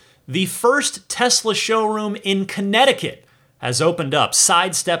 the first Tesla showroom in Connecticut has opened up,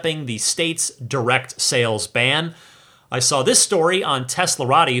 sidestepping the state's direct sales ban. I saw this story on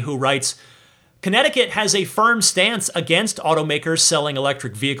Teslarati, who writes, Connecticut has a firm stance against automakers selling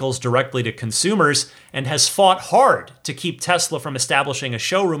electric vehicles directly to consumers and has fought hard to keep Tesla from establishing a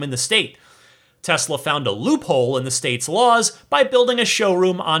showroom in the state. Tesla found a loophole in the state's laws by building a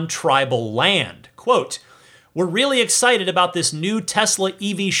showroom on tribal land. Quote, "We're really excited about this new Tesla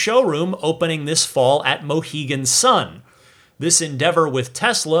EV showroom opening this fall at Mohegan Sun. This endeavor with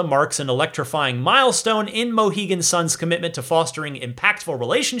Tesla marks an electrifying milestone in Mohegan Sun's commitment to fostering impactful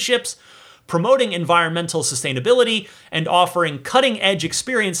relationships, promoting environmental sustainability, and offering cutting-edge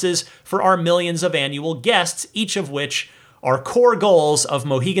experiences for our millions of annual guests, each of which are core goals of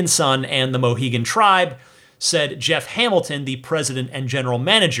Mohegan Sun and the Mohegan Tribe," said Jeff Hamilton, the president and general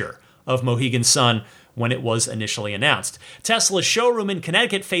manager of Mohegan Sun, when it was initially announced. Tesla's showroom in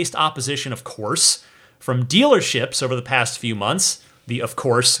Connecticut faced opposition, of course, from dealerships over the past few months. The "of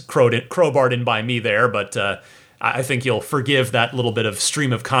course" crowbarred in by me there, but I think you'll forgive that little bit of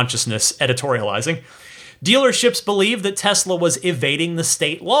stream of consciousness editorializing. Dealerships believe that Tesla was evading the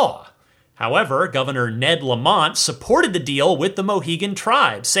state law. However, Governor Ned Lamont supported the deal with the Mohegan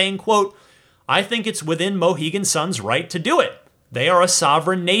Tribe, saying, quote, "I think it's within Mohegan Sun's right to do it. They are a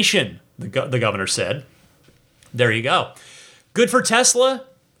sovereign nation," the governor said. There you go. Good for Tesla,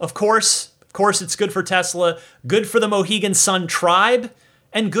 of course. Of course, it's good for Tesla, good for the Mohegan Sun Tribe,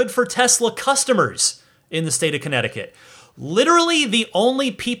 and good for Tesla customers in the state of Connecticut. Literally, the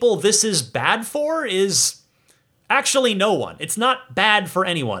only people this is bad for is actually no one. It's not bad for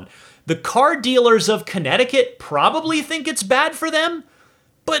anyone. The car dealers of Connecticut probably think it's bad for them,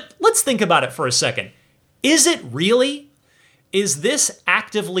 but let's think about it for a second. Is it really? Is this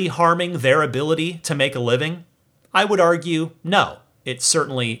actively harming their ability to make a living? I would argue no, it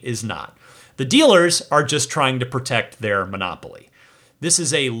certainly is not. The dealers are just trying to protect their monopoly. This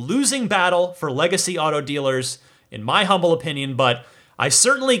is a losing battle for legacy auto dealers, in my humble opinion, but I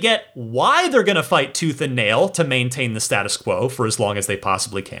certainly get why they're going to fight tooth and nail to maintain the status quo for as long as they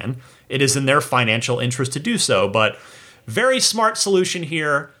possibly can. It is in their financial interest to do so, but very smart solution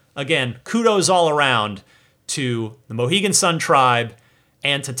here. Again, kudos all around to the Mohegan Sun Tribe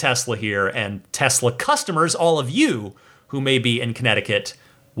and to Tesla here, and Tesla customers, all of you who may be in Connecticut,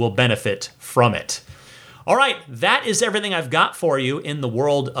 will benefit from it. All right, that is everything I've got for you in the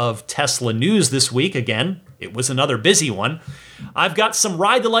world of Tesla news this week. Again, it was another busy one. I've got some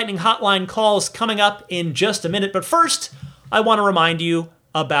Ride the Lightning hotline calls coming up in just a minute, but first, I want to remind you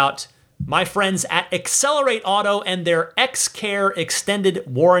about my friends at Accelerate Auto and their X-Care extended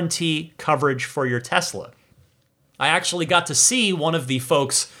warranty coverage for your Tesla. I actually got to see one of the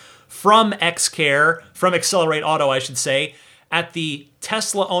folks from X-Care, from Accelerate Auto, I should say, at the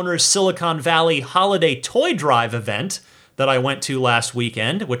Tesla Owners Silicon Valley Holiday Toy Drive event that I went to last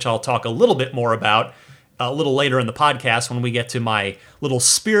weekend, which I'll talk a little bit more about a little later in the podcast when we get to my little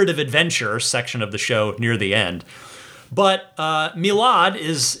Spirit of Adventure section of the show near the end. But Milad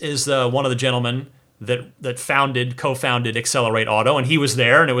is one of the gentlemen that co-founded Accelerate Auto, and he was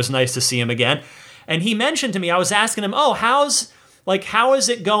there, and it was nice to see him again. And he mentioned to me, I was asking him, how is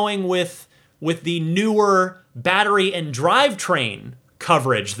it going with the newer battery and drivetrain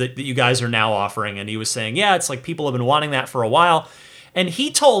coverage that you guys are now offering? And he was saying, yeah, it's like people have been wanting that for a while. And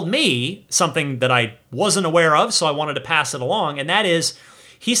he told me something that I wasn't aware of, so I wanted to pass it along, and that is,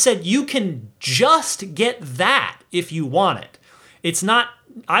 he said you can just get that if you want it. It's not,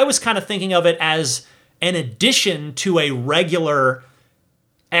 I was kind of thinking of it as an addition to a regular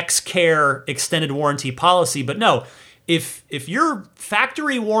X-Care extended warranty policy, but no, if your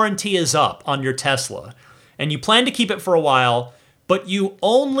factory warranty is up on your Tesla and you plan to keep it for a while, but you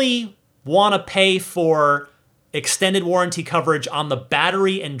only want to pay for extended warranty coverage on the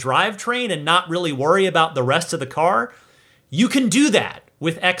battery and drivetrain and not really worry about the rest of the car, you can do that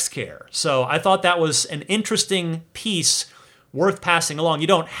with X-Care. So I thought that was an interesting piece worth passing along. You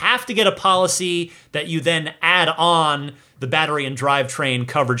don't have to get a policy that you then add on the battery and drivetrain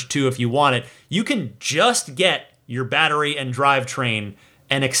coverage to if you want it. You can just get your battery and drivetrain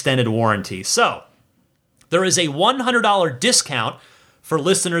and extended warranty. So there is a $100 discount for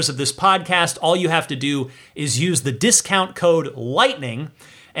listeners of this podcast. All you have to do is use the discount code LIGHTNING,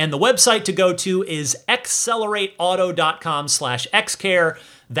 and the website to go to is accelerateauto.com/xcare.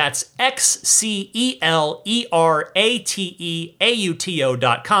 That's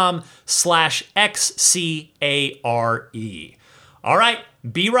XCELERATEAUTO.com/XCARE. All right,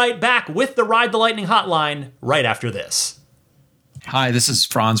 be right back with the Ride the Lightning hotline right after this. Hi, this is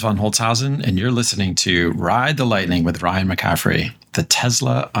Franz von Holzhausen, and you're listening to Ride the Lightning with Ryan McCaffrey, the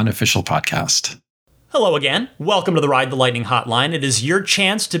Tesla unofficial podcast. Hello again. Welcome to the Ride the Lightning hotline. It is your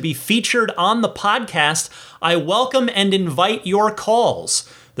chance to be featured on the podcast. I welcome and invite your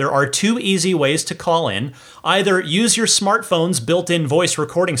calls. There are two easy ways to call in. Either use your smartphone's built-in voice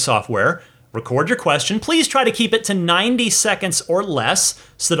recording software, record your question. Please try to keep it to 90 seconds or less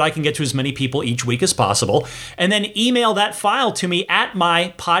so that I can get to as many people each week as possible. And then email that file to me at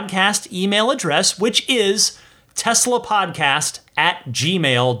my podcast email address, which is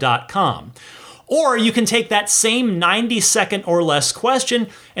teslapodcast@gmail.com. Or you can take that same 90-second or less question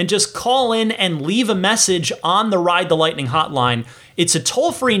and just call in and leave a message on the Ride the Lightning hotline. It's a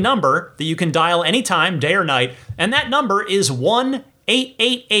toll-free number that you can dial anytime, day or night, and that number is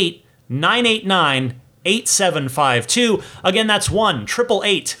 1-888-989-8752. Again, that's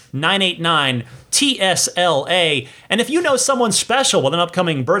 1-888-989-TSLA. And if you know someone special with an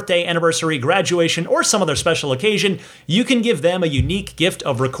upcoming birthday, anniversary, graduation, or some other special occasion, you can give them a unique gift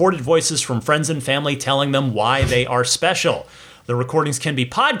of recorded voices from friends and family telling them why they are special. The recordings can be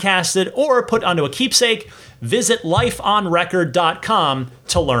podcasted or put onto a keepsake. Visit lifeonrecord.com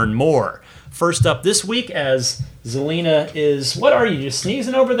to learn more. First up this week, as Zelina is... What are you, just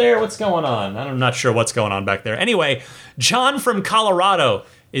sneezing over there? What's going on? I'm not sure what's going on back there. Anyway, John from Colorado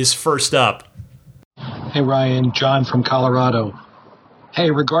is first up. Hey, Ryan. John from Colorado.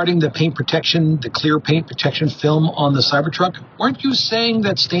 Hey, regarding the paint protection, the clear paint protection film on the Cybertruck, weren't you saying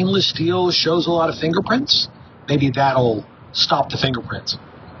that stainless steel shows a lot of fingerprints? Maybe that'll stop the fingerprints.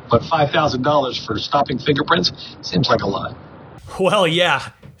 But $5,000 for stopping fingerprints seems like a lot. Well,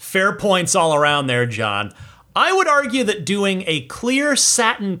 yeah. Fair points all around there, John. I would argue that doing a clear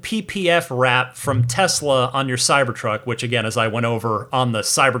satin PPF wrap from Tesla on your Cybertruck, which again, as I went over on the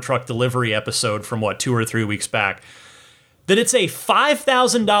Cybertruck delivery episode from 2 or 3 weeks back, that it's a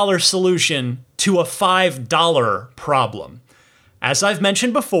 $5,000 solution to a $5 problem. As I've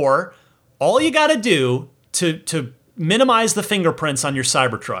mentioned before, all you got to do to minimize the fingerprints on your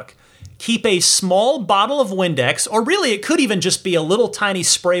Cybertruck, keep a small bottle of Windex, or really it could even just be a little tiny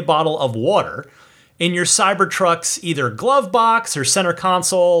spray bottle of water, in your Cybertruck's either glove box or center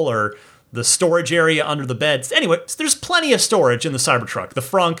console or the storage area under the bed. Anyway, there's plenty of storage in the Cybertruck. The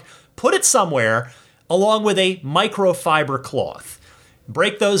frunk, put it somewhere along with a microfiber cloth.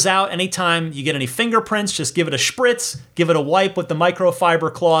 Break those out anytime you get any fingerprints. Just give it a spritz, give it a wipe with the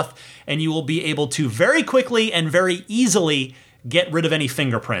microfiber cloth, and you will be able to very quickly and very easily get rid of any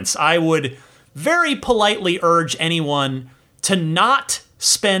fingerprints. I would very politely urge anyone to not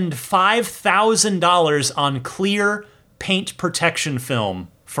spend $5,000 on clear paint protection film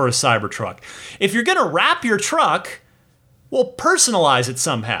for a Cybertruck. If you're going to wrap your truck, well, personalize it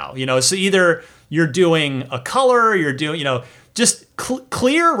somehow. So either you're doing a color, you're doing, just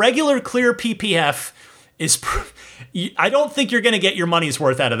clear, regular clear PPF is... I don't think you're going to get your money's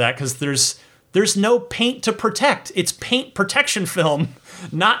worth out of that because there's no paint to protect. It's paint protection film,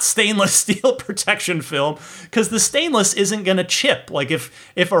 not stainless steel protection film, because the stainless isn't going to chip. Like if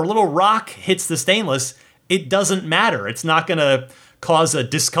a little rock hits the stainless, it doesn't matter. It's not going to cause a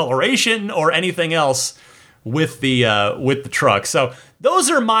discoloration or anything else with the truck. So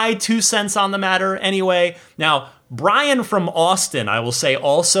those are my 2 cents on the matter anyway. Now, Brian from Austin, I will say,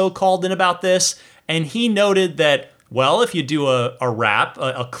 also called in about this, and he noted that, well, if you do a wrap,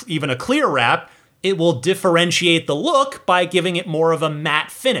 even a clear wrap, it will differentiate the look by giving it more of a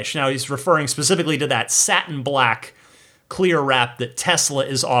matte finish. Now, he's referring specifically to that satin black clear wrap that Tesla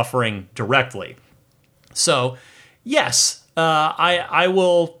is offering directly. So, yes, I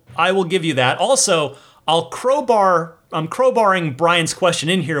will give you that. Also, I'm crowbarring Brian's question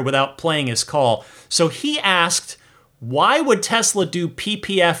in here without playing his call. So he asked, why would Tesla do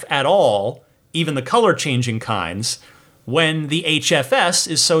PPF at all, even the color-changing kinds, when the HFS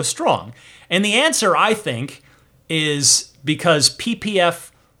is so strong? And the answer, I think, is because PPF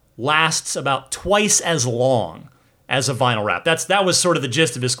lasts about twice as long as a vinyl wrap. That was sort of the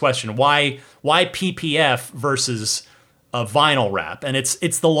gist of his question. Why PPF versus a vinyl wrap, and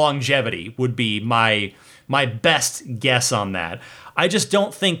it's the longevity would be my best guess on that. I just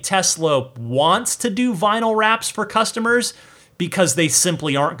don't think Tesla wants to do vinyl wraps for customers because they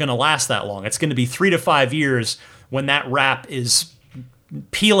simply aren't going to last that long. It's going to be 3 to 5 years when that wrap is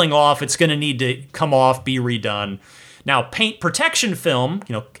peeling off. It's going to need to come off, be redone. Now, paint protection film,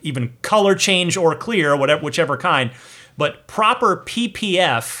 even color change or clear, whichever kind, but proper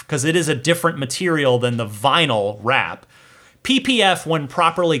PPF, because it is a different material than the vinyl wrap, PPF, when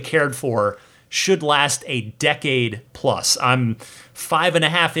properly cared for, should last a decade plus. I'm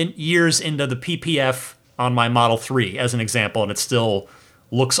 5.5 years into the PPF on my Model 3, as an example, and it still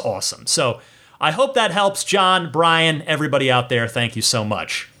looks awesome. So I hope that helps. John, Brian, everybody out there, thank you so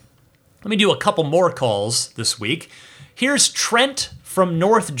much. Let me do a couple more calls this week. Here's Trent from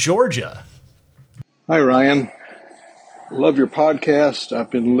North Georgia. Hi, Ryan. Love your podcast. I've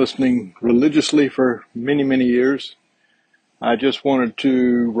been listening religiously for many, many years. I just wanted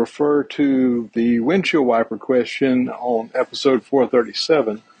to refer to the windshield wiper question on episode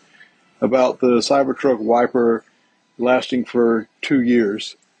 437 about the Cybertruck wiper lasting for 2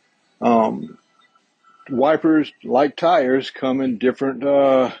 years. Wipers, like tires, come in different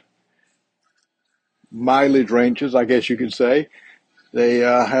mileage ranges, I guess you could say. They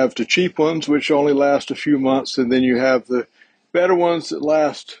have the cheap ones, which only last a few months, and then you have the better ones that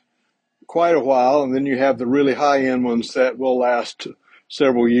last quite a while, and then you have the really high-end ones that will last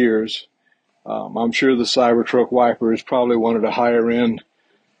several years. I'm sure the Cybertruck wiper is probably one of the higher-end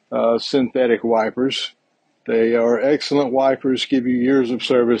synthetic wipers. They are excellent wipers, give you years of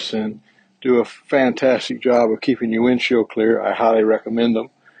service, and do a fantastic job of keeping your windshield clear. I highly recommend them.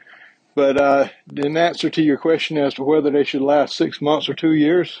 But in answer to your question as to whether they should last 6 months or 2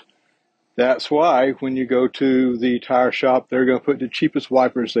 years, that's why when you go to the tire shop, they're going to put the cheapest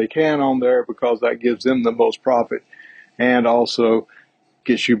wipers they can on there because that gives them the most profit and also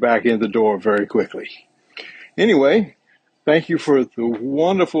gets you back in the door very quickly. Anyway, thank you for the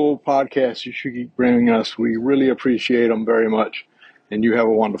wonderful podcast you should keep bringing us. We really appreciate them very much, and you have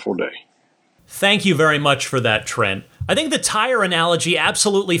a wonderful day. Thank you very much for that, Trent. I think the tire analogy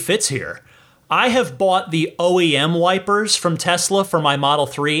absolutely fits here. I have bought the OEM wipers from Tesla for my Model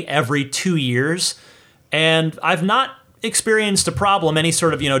 3 every 2 years, and I've not experienced a problem, any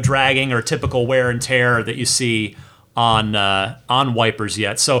sort of, dragging or typical wear and tear that you see on wipers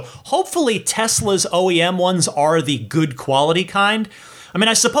yet. So hopefully Tesla's OEM ones are the good quality kind. I mean,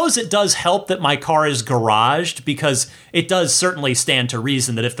 I suppose it does help that my car is garaged, because it does certainly stand to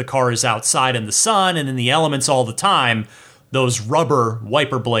reason that if the car is outside in the sun and in the elements all the time, those rubber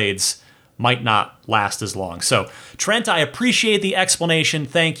wiper blades might not last as long. So, Trent, I appreciate the explanation.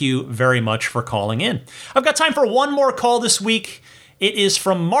 Thank you very much for calling in. I've got time for one more call this week. It is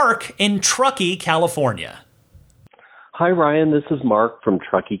from Mark in Truckee, California. Hi, Ryan. This is Mark from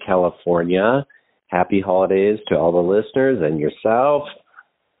Truckee, California. Happy holidays to all the listeners and yourself.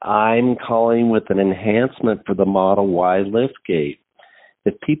 I'm calling with an enhancement for the Model Y liftgate.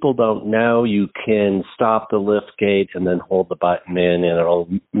 If people don't know, you can stop the liftgate and then hold the button in, and it'll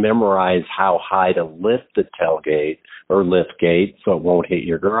memorize how high to lift the tailgate or liftgate so it won't hit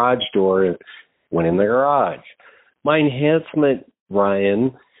your garage door when in the garage. My enhancement,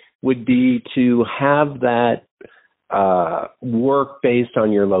 Ryan, would be to have that work based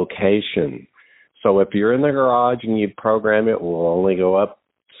on your location. So if you're in the garage and you program it, will only go up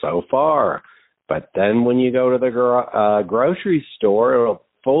so far. But then when you go to the grocery store, it'll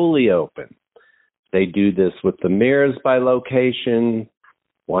fully open. They do this with the mirrors by location.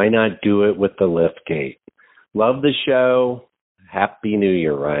 Why not do it with the lift gate? Love the show. Happy New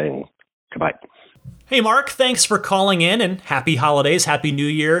Year, Ryan. Goodbye. Hey, Mark, thanks for calling in, and happy holidays, happy New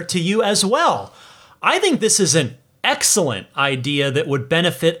Year to you as well. I think this is an excellent idea that would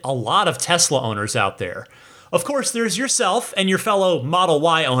benefit a lot of Tesla owners out there. Of course, there's yourself and your fellow Model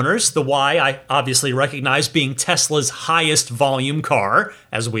Y owners. The Y, I obviously recognize being Tesla's highest volume car,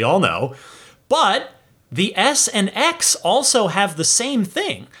 as we all know. But the S and X also have the same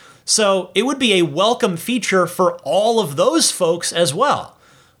thing. So it would be a welcome feature for all of those folks as well.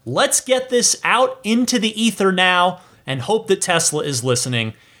 Let's get this out into the ether now and hope that Tesla is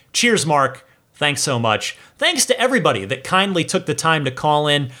listening. Cheers, Mark. Thanks so much. Thanks to everybody that kindly took the time to call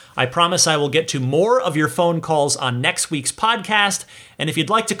in. I promise I will get to more of your phone calls on next week's podcast. And if you'd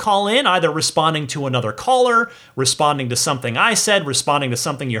like to call in, either responding to another caller, responding to something I said, responding to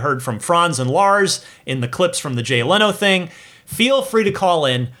something you heard from Franz and Lars in the clips from the Jay Leno thing, feel free to call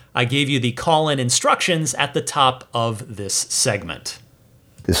in. I gave you the call-in instructions at the top of this segment.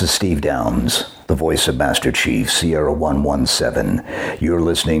 This is Steve Downs, the voice of Master Chief, Sierra 117. You're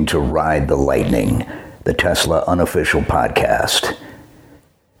listening to Ride the Lightning. the Tesla unofficial podcast.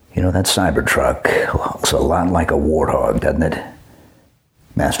 You know, that Cybertruck looks a lot like a warthog, doesn't it?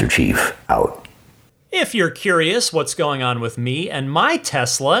 Master Chief, out. If you're curious what's going on with me and my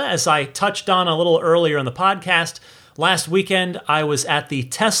Tesla, as I touched on a little earlier in the podcast, last weekend I was at the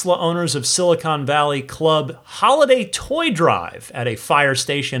Tesla Owners of Silicon Valley Club Holiday Toy Drive at a fire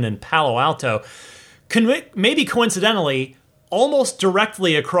station in Palo Alto. Maybe coincidentally, almost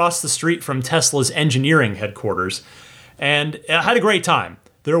directly across the street from Tesla's engineering headquarters. And I had a great time.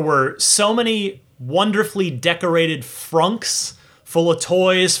 There were so many wonderfully decorated frunks full of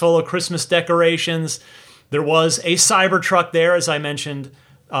toys, full of Christmas decorations. There was a Cybertruck there, as I mentioned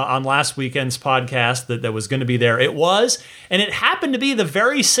on last weekend's podcast, that was going to be there. It was, and it happened to be the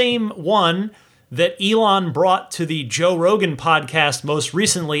very same one that Elon brought to the Joe Rogan podcast most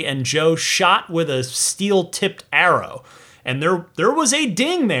recently, and Joe shot with a steel-tipped arrow. And there was a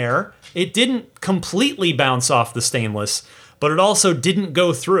ding there. It didn't completely bounce off the stainless, but it also didn't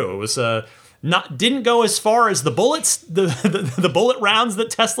go through. It was didn't go as far as the bullets, the bullet rounds that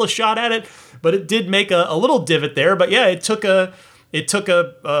Tesla shot at it, but it did make a little divot there. But yeah, it took a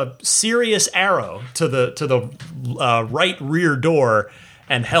serious arrow to the right rear door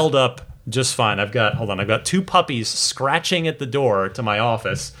and held up just fine. I've got two puppies scratching at the door to my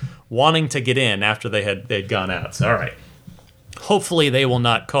office, wanting to get in after they'd gone out. So, all right. Hopefully they will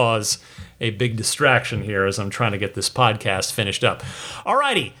not cause a big distraction here as I'm trying to get this podcast finished up.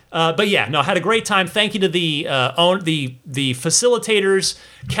 Alrighty, but yeah, no, I had a great time. Thank you to the facilitators,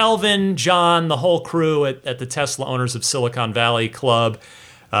 Kelvin, John, the whole crew at the Tesla Owners of Silicon Valley Club.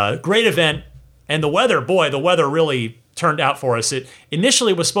 Great event, and the weather really turned out for us. It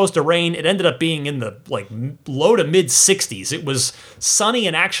initially was supposed to rain. It ended up being in the low to mid 60s. It was sunny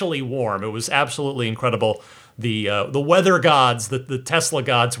and actually warm. It was absolutely incredible. The weather gods, the Tesla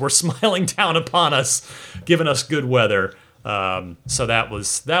gods, were smiling down upon us, giving us good weather. So that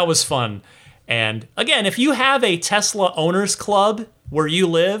was fun. And again, if you have a Tesla owners club where you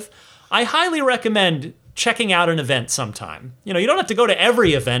live, I highly recommend checking out an event sometime. You know, you don't have to go to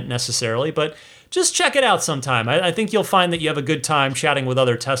every event necessarily, but just check it out sometime. I think you'll find that you have a good time chatting with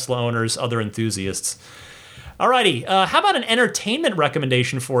other Tesla owners, other enthusiasts. Alrighty, how about an entertainment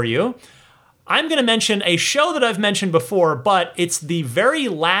recommendation for you? I'm going to mention a show that I've mentioned before, but it's the very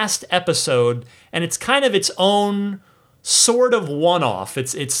last episode, and it's kind of its own sort of one-off.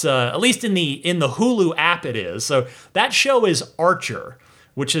 It's at least in the Hulu app it is. So that show is Archer,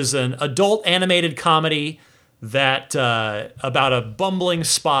 which is an adult animated comedy that about a bumbling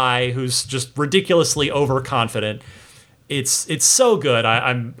spy who's just ridiculously overconfident. It's so good.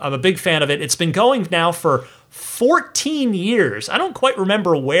 I'm a big fan of it. It's been going now for 14 years. I don't quite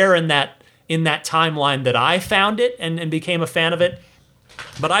remember where in that timeline that I found it and became a fan of it.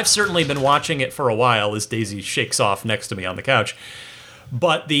 But I've certainly been watching it for a while as Daisy shakes off next to me on the couch.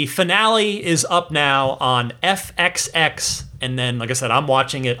 But the finale is up now on FXX. And then, like I said, I'm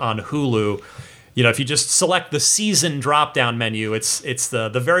watching it on Hulu. You know, if you just select the season drop-down menu, it's the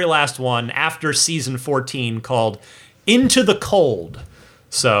very last one after season 14 called Into the Cold.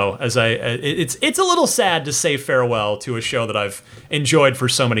 So it's a little sad to say farewell to a show that I've enjoyed for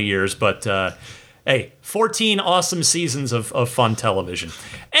so many years, but hey, 14 awesome seasons of fun television.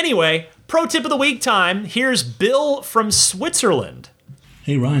 Anyway, pro tip of the week time. Here's Bill from Switzerland.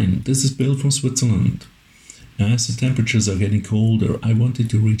 Hey Ryan, this is Bill from Switzerland. As the temperatures are getting colder, I wanted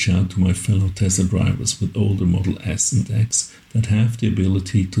to reach out to my fellow Tesla drivers with older Model S and X that have the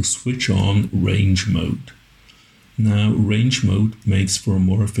ability to switch on range mode. Now, range mode makes for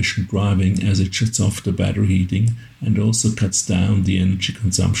more efficient driving as it shuts off the battery heating and also cuts down the energy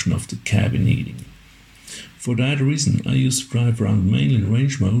consumption of the cabin heating. For that reason, I used to drive around mainly in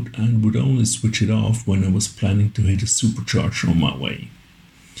range mode and would only switch it off when I was planning to hit a supercharger on my way.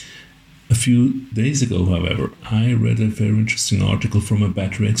 A few days ago, however, I read a very interesting article from a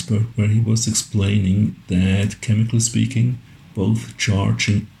battery expert where he was explaining that, chemically speaking, both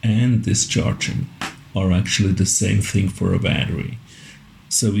charging and discharging are actually the same thing for a battery.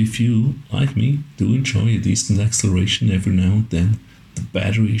 So if you, like me, do enjoy a decent acceleration every now and then, the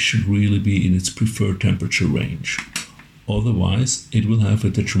battery should really be in its preferred temperature range. Otherwise, it will have a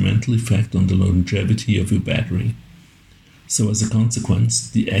detrimental effect on the longevity of your battery. So as a consequence,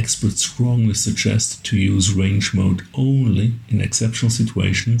 the experts strongly suggest to use range mode only in exceptional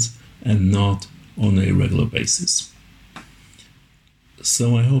situations and not on a regular basis.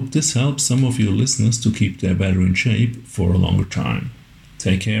 So I hope this helps some of your listeners to keep their battery in shape for a longer time.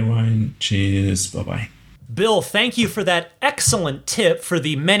 Take care, Ryan. Cheers. Bye-bye. Bill, thank you for that excellent tip for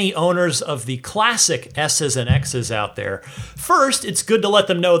the many owners of the classic S's and X's out there. First, it's good to let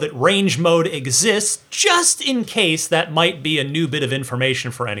them know that range mode exists, just in case that might be a new bit of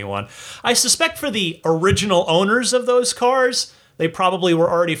information for anyone. I suspect for the original owners of those cars, they probably were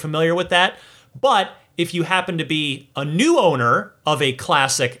already familiar with that, but if you happen to be a new owner of a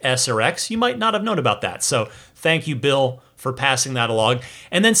classic S or X, you might not have known about that. So thank you, Bill, for passing that along.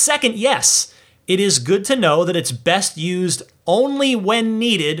 And then second, yes, it is good to know that it's best used only when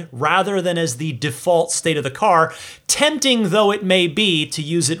needed rather than as the default state of the car, tempting though it may be to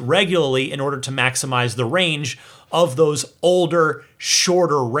use it regularly in order to maximize the range of those older,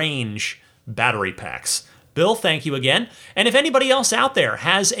 shorter range battery packs. Bill, thank you again. And if anybody else out there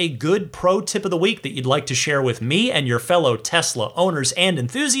has a good pro tip of the week that you'd like to share with me and your fellow Tesla owners and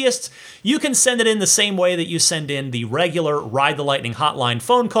enthusiasts, you can send it in the same way that you send in the regular Ride the Lightning hotline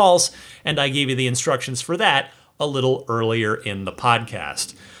phone calls, and I gave you the instructions for that a little earlier in the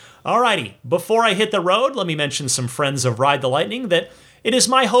podcast. Alrighty, before I hit the road, let me mention some friends of Ride the Lightning that it is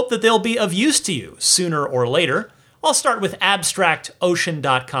my hope that they'll be of use to you sooner or later. I'll start with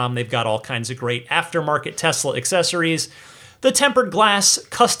AbstractOcean.com. They've got all kinds of great aftermarket Tesla accessories. The tempered glass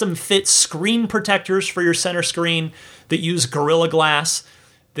custom fit screen protectors for your center screen that use Gorilla Glass.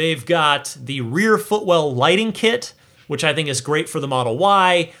 They've got the rear footwell lighting kit, which I think is great for the Model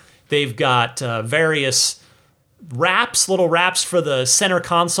Y. They've got various wraps, little wraps for the center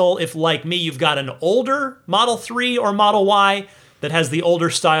console. If, like me, you've got an older Model 3 or Model Y that has the older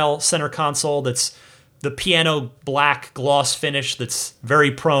style center console that's the piano black gloss finish that's very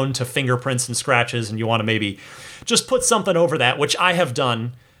prone to fingerprints and scratches, and you want to maybe just put something over that, which I have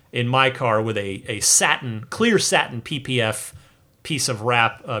done in my car with a clear satin PPF piece of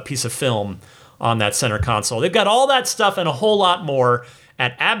wrap, piece of film on that center console. They've got all that stuff and a whole lot more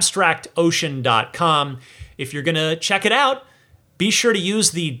at abstractocean.com. If you're going to check it out, be sure to use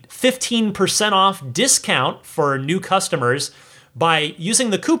the 15% off discount for new customers by using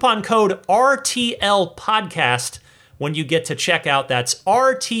the coupon code RTL Podcast when you get to checkout. That's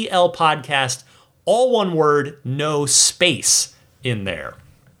RTL Podcast, all one word, no space in there.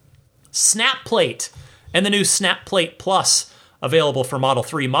 Snap Plate and the new Snap Plate Plus available for Model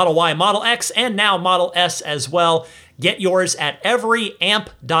 3, Model Y, Model X, and now Model S as well. Get yours at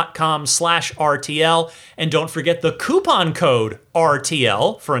everyamp.com/RTL. And don't forget the coupon code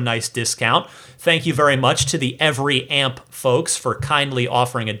RTL for a nice discount. Thank you very much to the Every Amp folks for kindly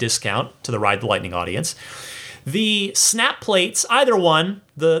offering a discount to the Ride the Lightning audience. The snap plates, either one,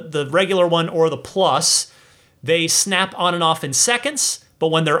 the regular one or the Plus, they snap on and off in seconds, but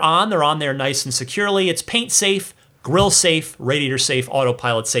when they're on there nice and securely. It's paint safe, grill safe, radiator safe,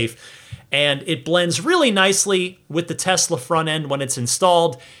 autopilot safe, and it blends really nicely with the Tesla front end when it's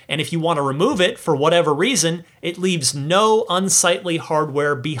installed. And if you want to remove it for whatever reason, it leaves no unsightly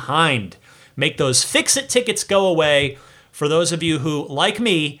hardware behind. Make those fix-it tickets go away for those of you who, like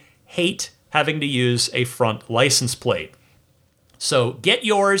me, hate having to use a front license plate. So get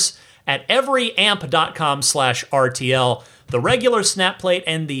yours at everyamp.com/RTL, the regular snap plate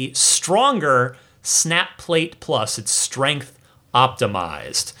and the stronger Snap Plate Plus. It's strength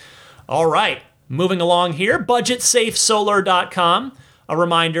optimized. All right, moving along here, budgetsafesolar.com. A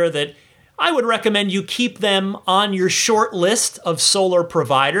reminder that I would recommend you keep them on your short list of solar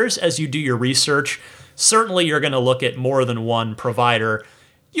providers as you do your research. Certainly you're going to look at more than one provider.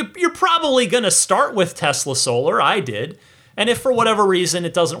 You're probably going to start with Tesla Solar. I did. And if for whatever reason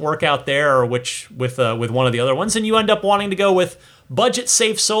it doesn't work out there or with one of the other ones and you end up wanting to go with Budget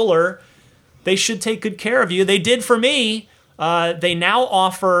Safe Solar, they should take good care of you. They did for me. They now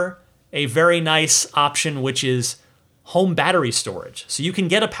offer a very nice option, which is home battery storage. So you can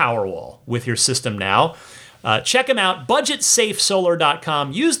get a Powerwall with your system now. Check them out,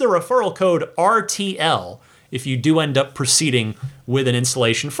 budgetsafesolar.com. Use the referral code RTL if you do end up proceeding with an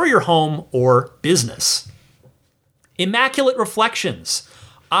installation for your home or business. Immaculate Reflections.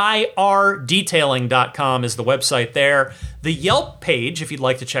 irdetailing.com is the website there. The Yelp page, if you'd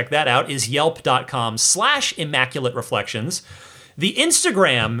like to check that out, is yelp.com/Immaculate Reflections. The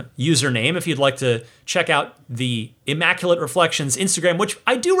Instagram username, if you'd like to check out the Immaculate Reflections Instagram, which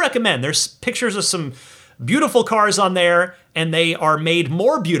I do recommend. There's pictures of some beautiful cars on there, and they are made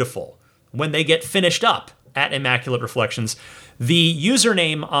more beautiful when they get finished up at Immaculate Reflections. The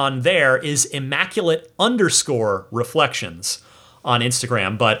username on there is Immaculate_Reflections on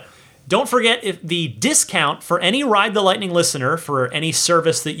Instagram. But don't forget if the discount for any Ride the Lightning listener for any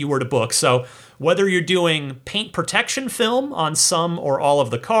service that you were to book. So whether you're doing paint protection film on some or all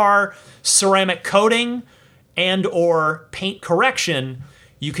of the car, ceramic coating, and or paint correction,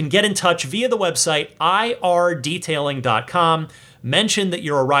 you can get in touch via the website irdetailing.com. Mention that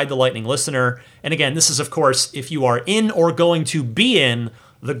you're a Ride the Lightning listener. And again, this is, of course, if you are in or going to be in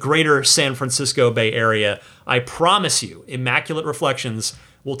the greater San Francisco Bay Area. I promise you, Immaculate Reflections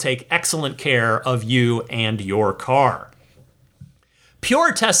will take excellent care of you and your car.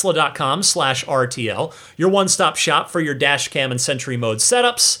 PureTesla.com/RTL, your one-stop shop for your dash cam and Sentry Mode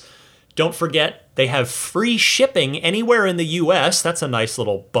setups. Don't forget, they have free shipping anywhere in the US. That's a nice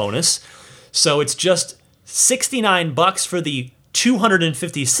little bonus. So it's just $69 for the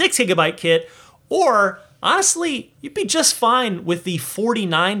 256 gigabyte kit, or honestly, you'd be just fine with the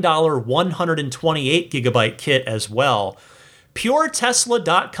 $49 128 gigabyte kit as well.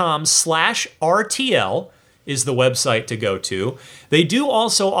 PureTesla.com/RTL is the website to go to. They do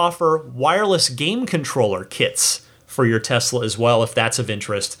also offer wireless game controller kits for your Tesla as well, if that's of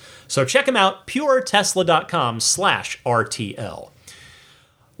interest. So check them out, PureTesla.com/RTL.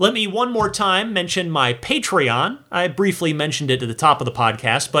 Let me one more time mention my Patreon. I briefly mentioned it at the top of the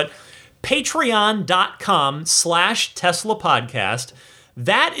podcast, but Patreon.com/Tesla Podcast.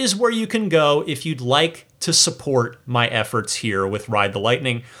 That is where you can go if you'd like to support my efforts here with Ride the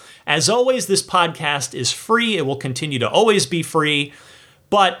Lightning. As always, this podcast is free. It will continue to always be free.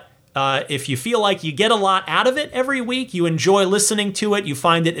 But if you feel like you get a lot out of it every week, you enjoy listening to it, you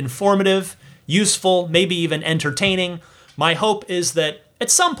find it informative, useful, maybe even entertaining, my hope is that at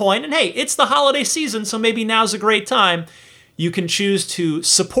some point, and hey, it's the holiday season, so maybe now's a great time, you can choose to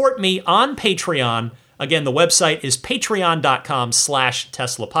support me on Patreon. Again, the website is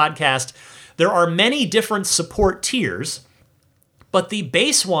patreon.com/Tesla Podcast. There are many different support tiers, but the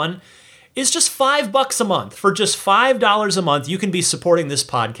base one is just $5 a month. For just $5 a month, you can be supporting this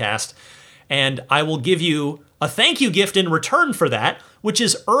podcast, and I will give you a thank you gift in return for that, which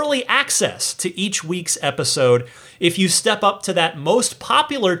is early access to each week's episode. If you step up to that most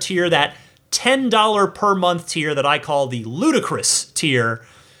popular tier, that $10 per month tier that I call the ludicrous tier,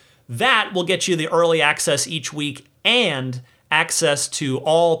 that will get you the early access each week and access to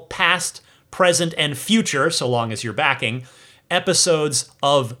all past, present, and future, so long as you're backing, episodes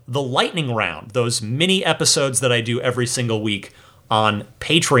of the Lightning Round, those mini episodes that I do every single week on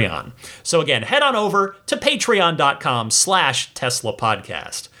Patreon. So again, head on over to patreon.com/Tesla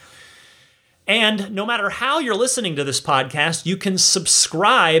Podcast. And no matter how you're listening to this podcast, you can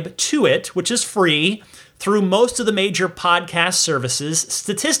subscribe to it, which is free, through most of the major podcast services.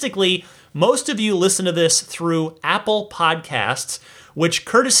 Statistically, most of you listen to this through Apple Podcasts, which,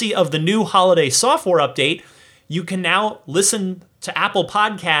 courtesy of the new holiday software update, you can now listen to Apple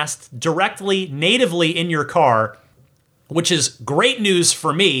Podcasts directly, natively in your car, which is great news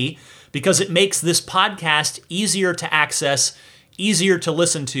for me because it makes this podcast easier to access, easier to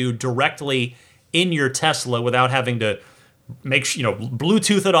listen to directly in your Tesla without having to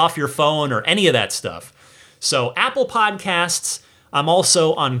Bluetooth it off your phone or any of that stuff. So Apple Podcasts, I'm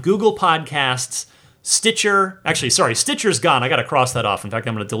also on Google Podcasts, Stitcher. Actually, sorry, Stitcher's gone. I got to cross that off. In fact,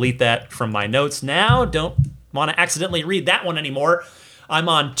 I'm going to delete that from my notes now. Don't want to accidentally read that one anymore. I'm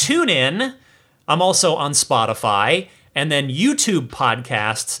on TuneIn. I'm also on Spotify. And then YouTube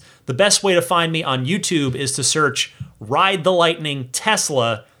podcasts. The best way to find me on YouTube is to search Ride the Lightning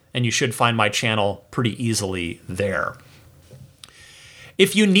Tesla, and you should find my channel pretty easily there.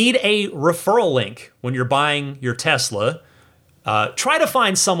 If you need a referral link when you're buying your Tesla, try to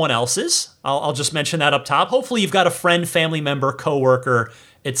find someone else's. I'll just mention that up top. Hopefully you've got a friend, family member, coworker,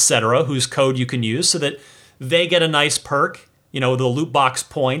 etc., whose code you can use so that they get a nice perk, the loot box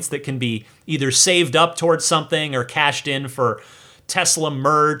points that can be either saved up towards something or cashed in for Tesla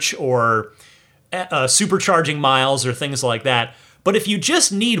merch or supercharging miles or things like that. But if you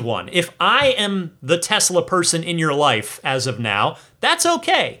just need one, if I am the Tesla person in your life as of now, that's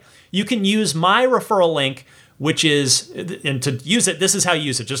okay. You can use my referral link, which is, and to use it, this is how you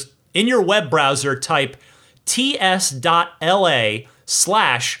use it. Just in your web browser, type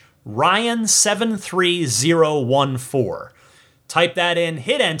ts.la/Ryan73014. Type that in,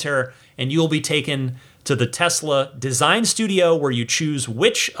 hit enter, and you'll be taken to the Tesla design studio where you choose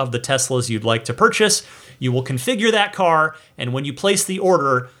which of the Teslas you'd like to purchase. You will configure that car, and when you place the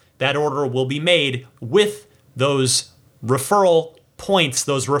order, that order will be made with those referral points,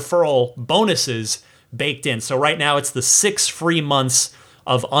 those referral bonuses baked in. So right now it's the 6 free months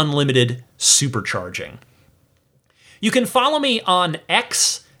of unlimited supercharging. You can follow me on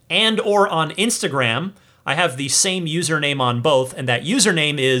X and or on Instagram. I have the same username on both, and that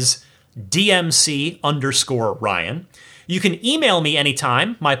username is DMC_Ryan. You can email me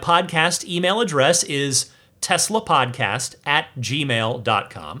anytime. My podcast email address is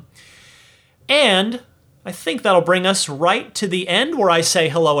teslapodcast@gmail.com. And I think that'll bring us right to the end where I say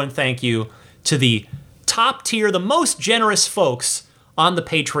hello and thank you to the top tier, the most generous folks on the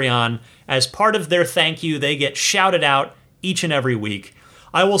Patreon. As part of their thank you, they get shouted out each and every week.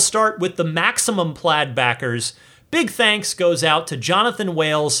 I will start with the Maximum Plaid backers. Big thanks goes out to Jonathan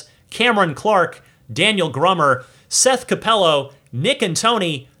Wales, Cameron Clark, Daniel Grummer, Seth Capello, Nick and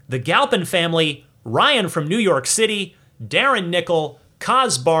Tony, the Galpin family, Ryan from New York City, Darren Nickel,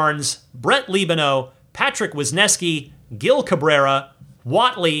 Kaz Barnes, Brett Libano, Patrick Wisniewski, Gil Cabrera,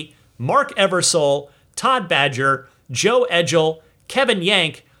 Watley, Mark Eversole, Todd Badger, Joe Edgel, Kevin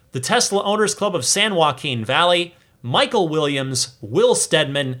Yank, the Tesla Owners Club of San Joaquin Valley, Michael Williams, Will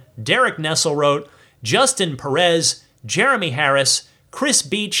Stedman, Derek Nesselrote, Justin Perez, Jeremy Harris, Chris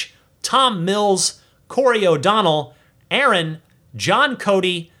Beach, Tom Mills, Corey O'Donnell, Aaron, John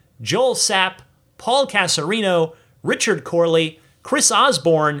Cody, Joel Sapp, Paul Casarino, Richard Corley, Chris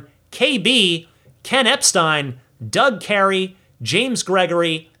Osborne, KB, Ken Epstein, Doug Carey, James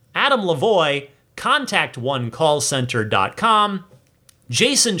Gregory, Adam Lavoie, ContactOneCallCenter.com,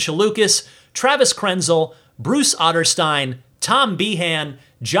 Jason Chalukas, Travis Krenzel, Bruce Otterstein, Tom Behan,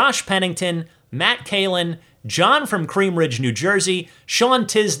 Josh Pennington, Matt Kalin, John from Cream Ridge, New Jersey, Sean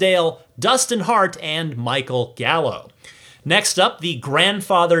Tisdale, Dustin Hart, and Michael Gallo. Next up, the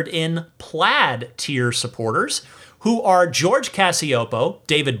grandfathered in plaid tier supporters, who are George Cassiopo,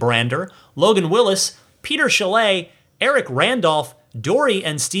 David Brander, Logan Willis, Peter Chalet, Eric Randolph, Dory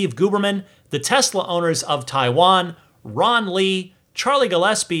and Steve Guberman, the Tesla Owners of Taiwan, Ron Lee, Charlie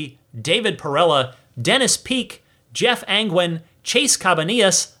Gillespie, David Perella, Dennis Peak, Jeff Angwin, Chase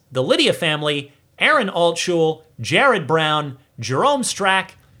Cabanillas, the Lydia family, Aaron Altschul, Jared Brown, Jerome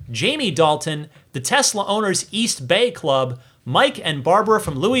Strack, Jamie Dalton, the Tesla Owners East Bay Club, Mike and Barbara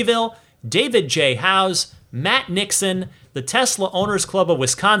from Louisville, David J. Howes, Matt Nixon, the Tesla Owners Club of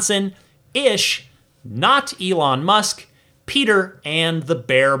Wisconsin, Ish, not Elon Musk, Peter, and the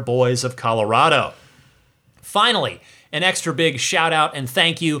Bear Boys of Colorado. Finally, an extra big shout out and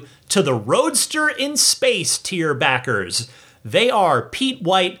thank you to the Roadster in Space tier backers. They are Pete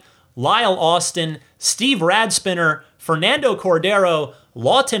White, Lyle Austin, Steve Radspinner, Fernando Cordero,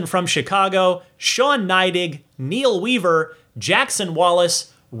 Lawton from Chicago, Sean Neidig, Neil Weaver, Jackson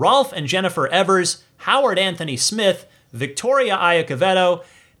Wallace, Rolf and Jennifer Evers, Howard Anthony Smith, Victoria Iacovetto,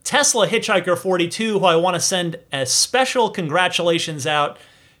 Tesla Hitchhiker 42, who I want to send a special congratulations out.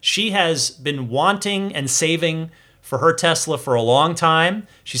 She has been wanting and saving for her Tesla for a long time.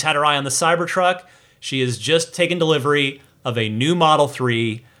 She's had her eye on the Cybertruck. She has just taken delivery of a new Model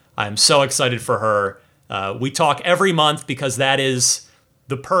 3. I'm so excited for her. We talk every month because that is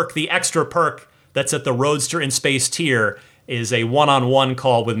the perk, the extra perk that's at the Roadster in Space tier is a one-on-one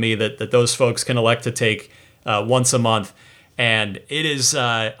call with me that those folks can elect to take once a month. And it is,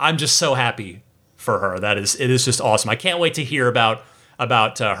 I'm just so happy for her. It is just awesome. I can't wait to hear about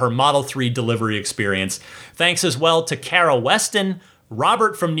her Model 3 delivery experience. Thanks as well to Kara Weston,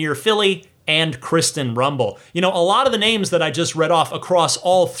 Robert from near Philly, and Kristen Rumble. You know, a lot of the names that I just read off across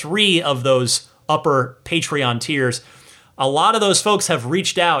all three of those upper Patreon tiers, a lot of those folks have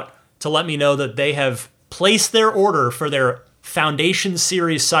reached out to let me know that they have placed their order for their Foundation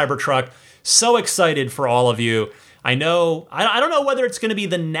Series Cybertruck. So excited for all of you. I know, I don't know whether it's going to be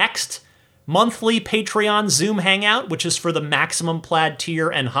the next monthly Patreon Zoom Hangout, which is for the Maximum Plaid tier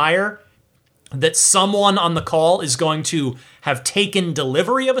and higher, that someone on the call is going to have taken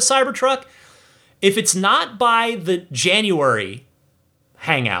delivery of a Cybertruck. If it's not by the January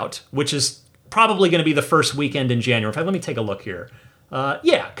Hangout, which is probably going to be the first weekend in January. In fact, let me take a look here.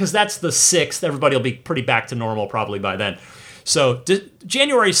 Yeah, because that's the 6th. Everybody will be pretty back to normal probably by then. So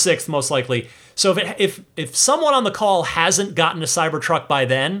January 6th, most likely. So if someone on the call hasn't gotten a Cybertruck by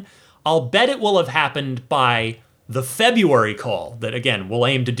then, I'll bet it will have happened by the February call that, again, we'll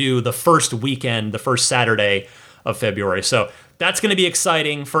aim to do the first weekend, the first Saturday of February. So that's going to be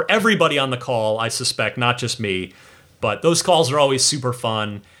exciting for everybody on the call, I suspect, not just me. But those calls are always super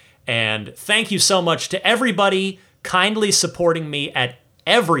fun. And thank you so much to everybody kindly supporting me at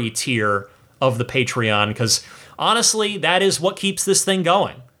every tier of the Patreon, because honestly, that is what keeps this thing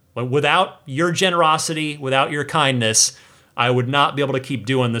going. Without your generosity, without your kindness, I would not be able to keep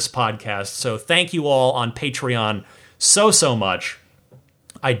doing this podcast. So thank you all on Patreon so much.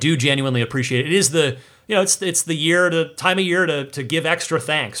 I do genuinely appreciate it. It is the, it's the time of year to give extra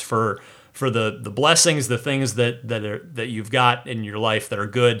thanks for the blessings, the things that you've got in your life that are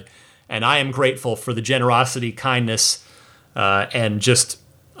good. And I am grateful for the generosity, kindness, and just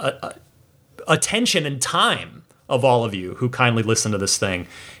attention and time of all of you who kindly listen to this thing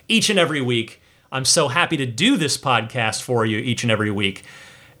each and every week. I'm so happy to do this podcast for you each and every week.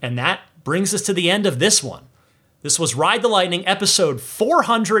 And that brings us to the end of this one. This was Ride the Lightning, episode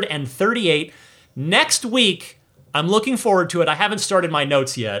 438. Next week, I'm looking forward to it. I haven't started my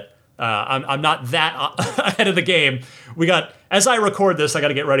notes yet. I'm not that ahead of the game. As I record this, I got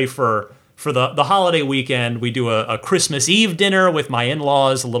to get ready for the holiday weekend. We do a Christmas Eve dinner with my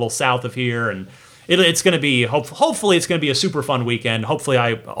in-laws a little south of here, and it's going to be, hopefully it's going to be a super fun weekend. Hopefully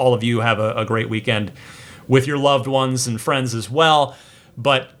all of you have a great weekend with your loved ones and friends as well.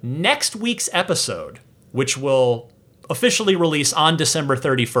 But next week's episode, which will officially release on December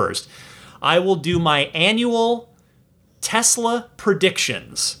 31st, I will do my annual Tesla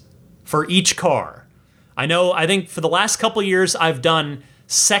predictions for each car. I think for the last couple years, I've done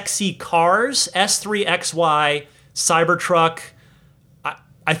sexy cars, S3, XY, Cybertruck.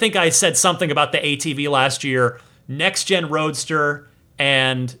 I think I said something about the ATV last year, next gen Roadster,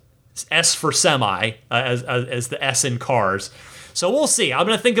 and S for semi as the S in cars. So we'll see. I'm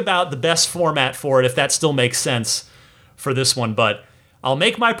going to think about the best format for it, if that still makes sense for this one. But I'll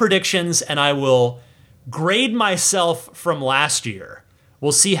make my predictions, and I will grade myself from last year.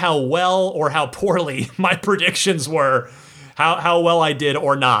 We'll see how well or how poorly my predictions were, how well I did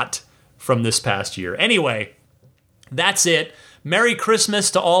or not from this past year. Anyway, that's it. Merry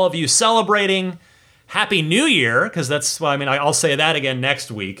Christmas to all of you celebrating. Happy New Year, because I'll say that again next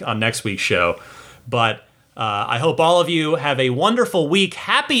week on next week's show. But I hope all of you have a wonderful week.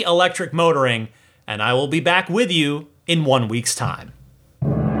 Happy electric motoring, and I will be back with you in 1 week's time.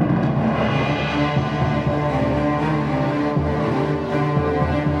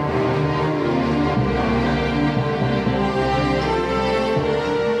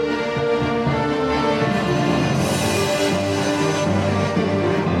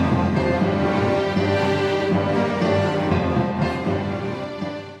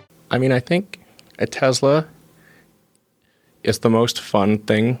 I think a Tesla is the most fun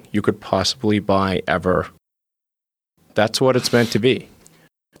thing you could possibly buy ever. That's what it's meant to be.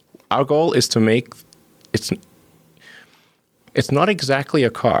 Our goal is to make it's not exactly a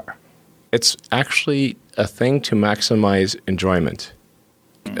car. It's actually a thing to maximize enjoyment.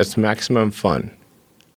 It's maximum fun.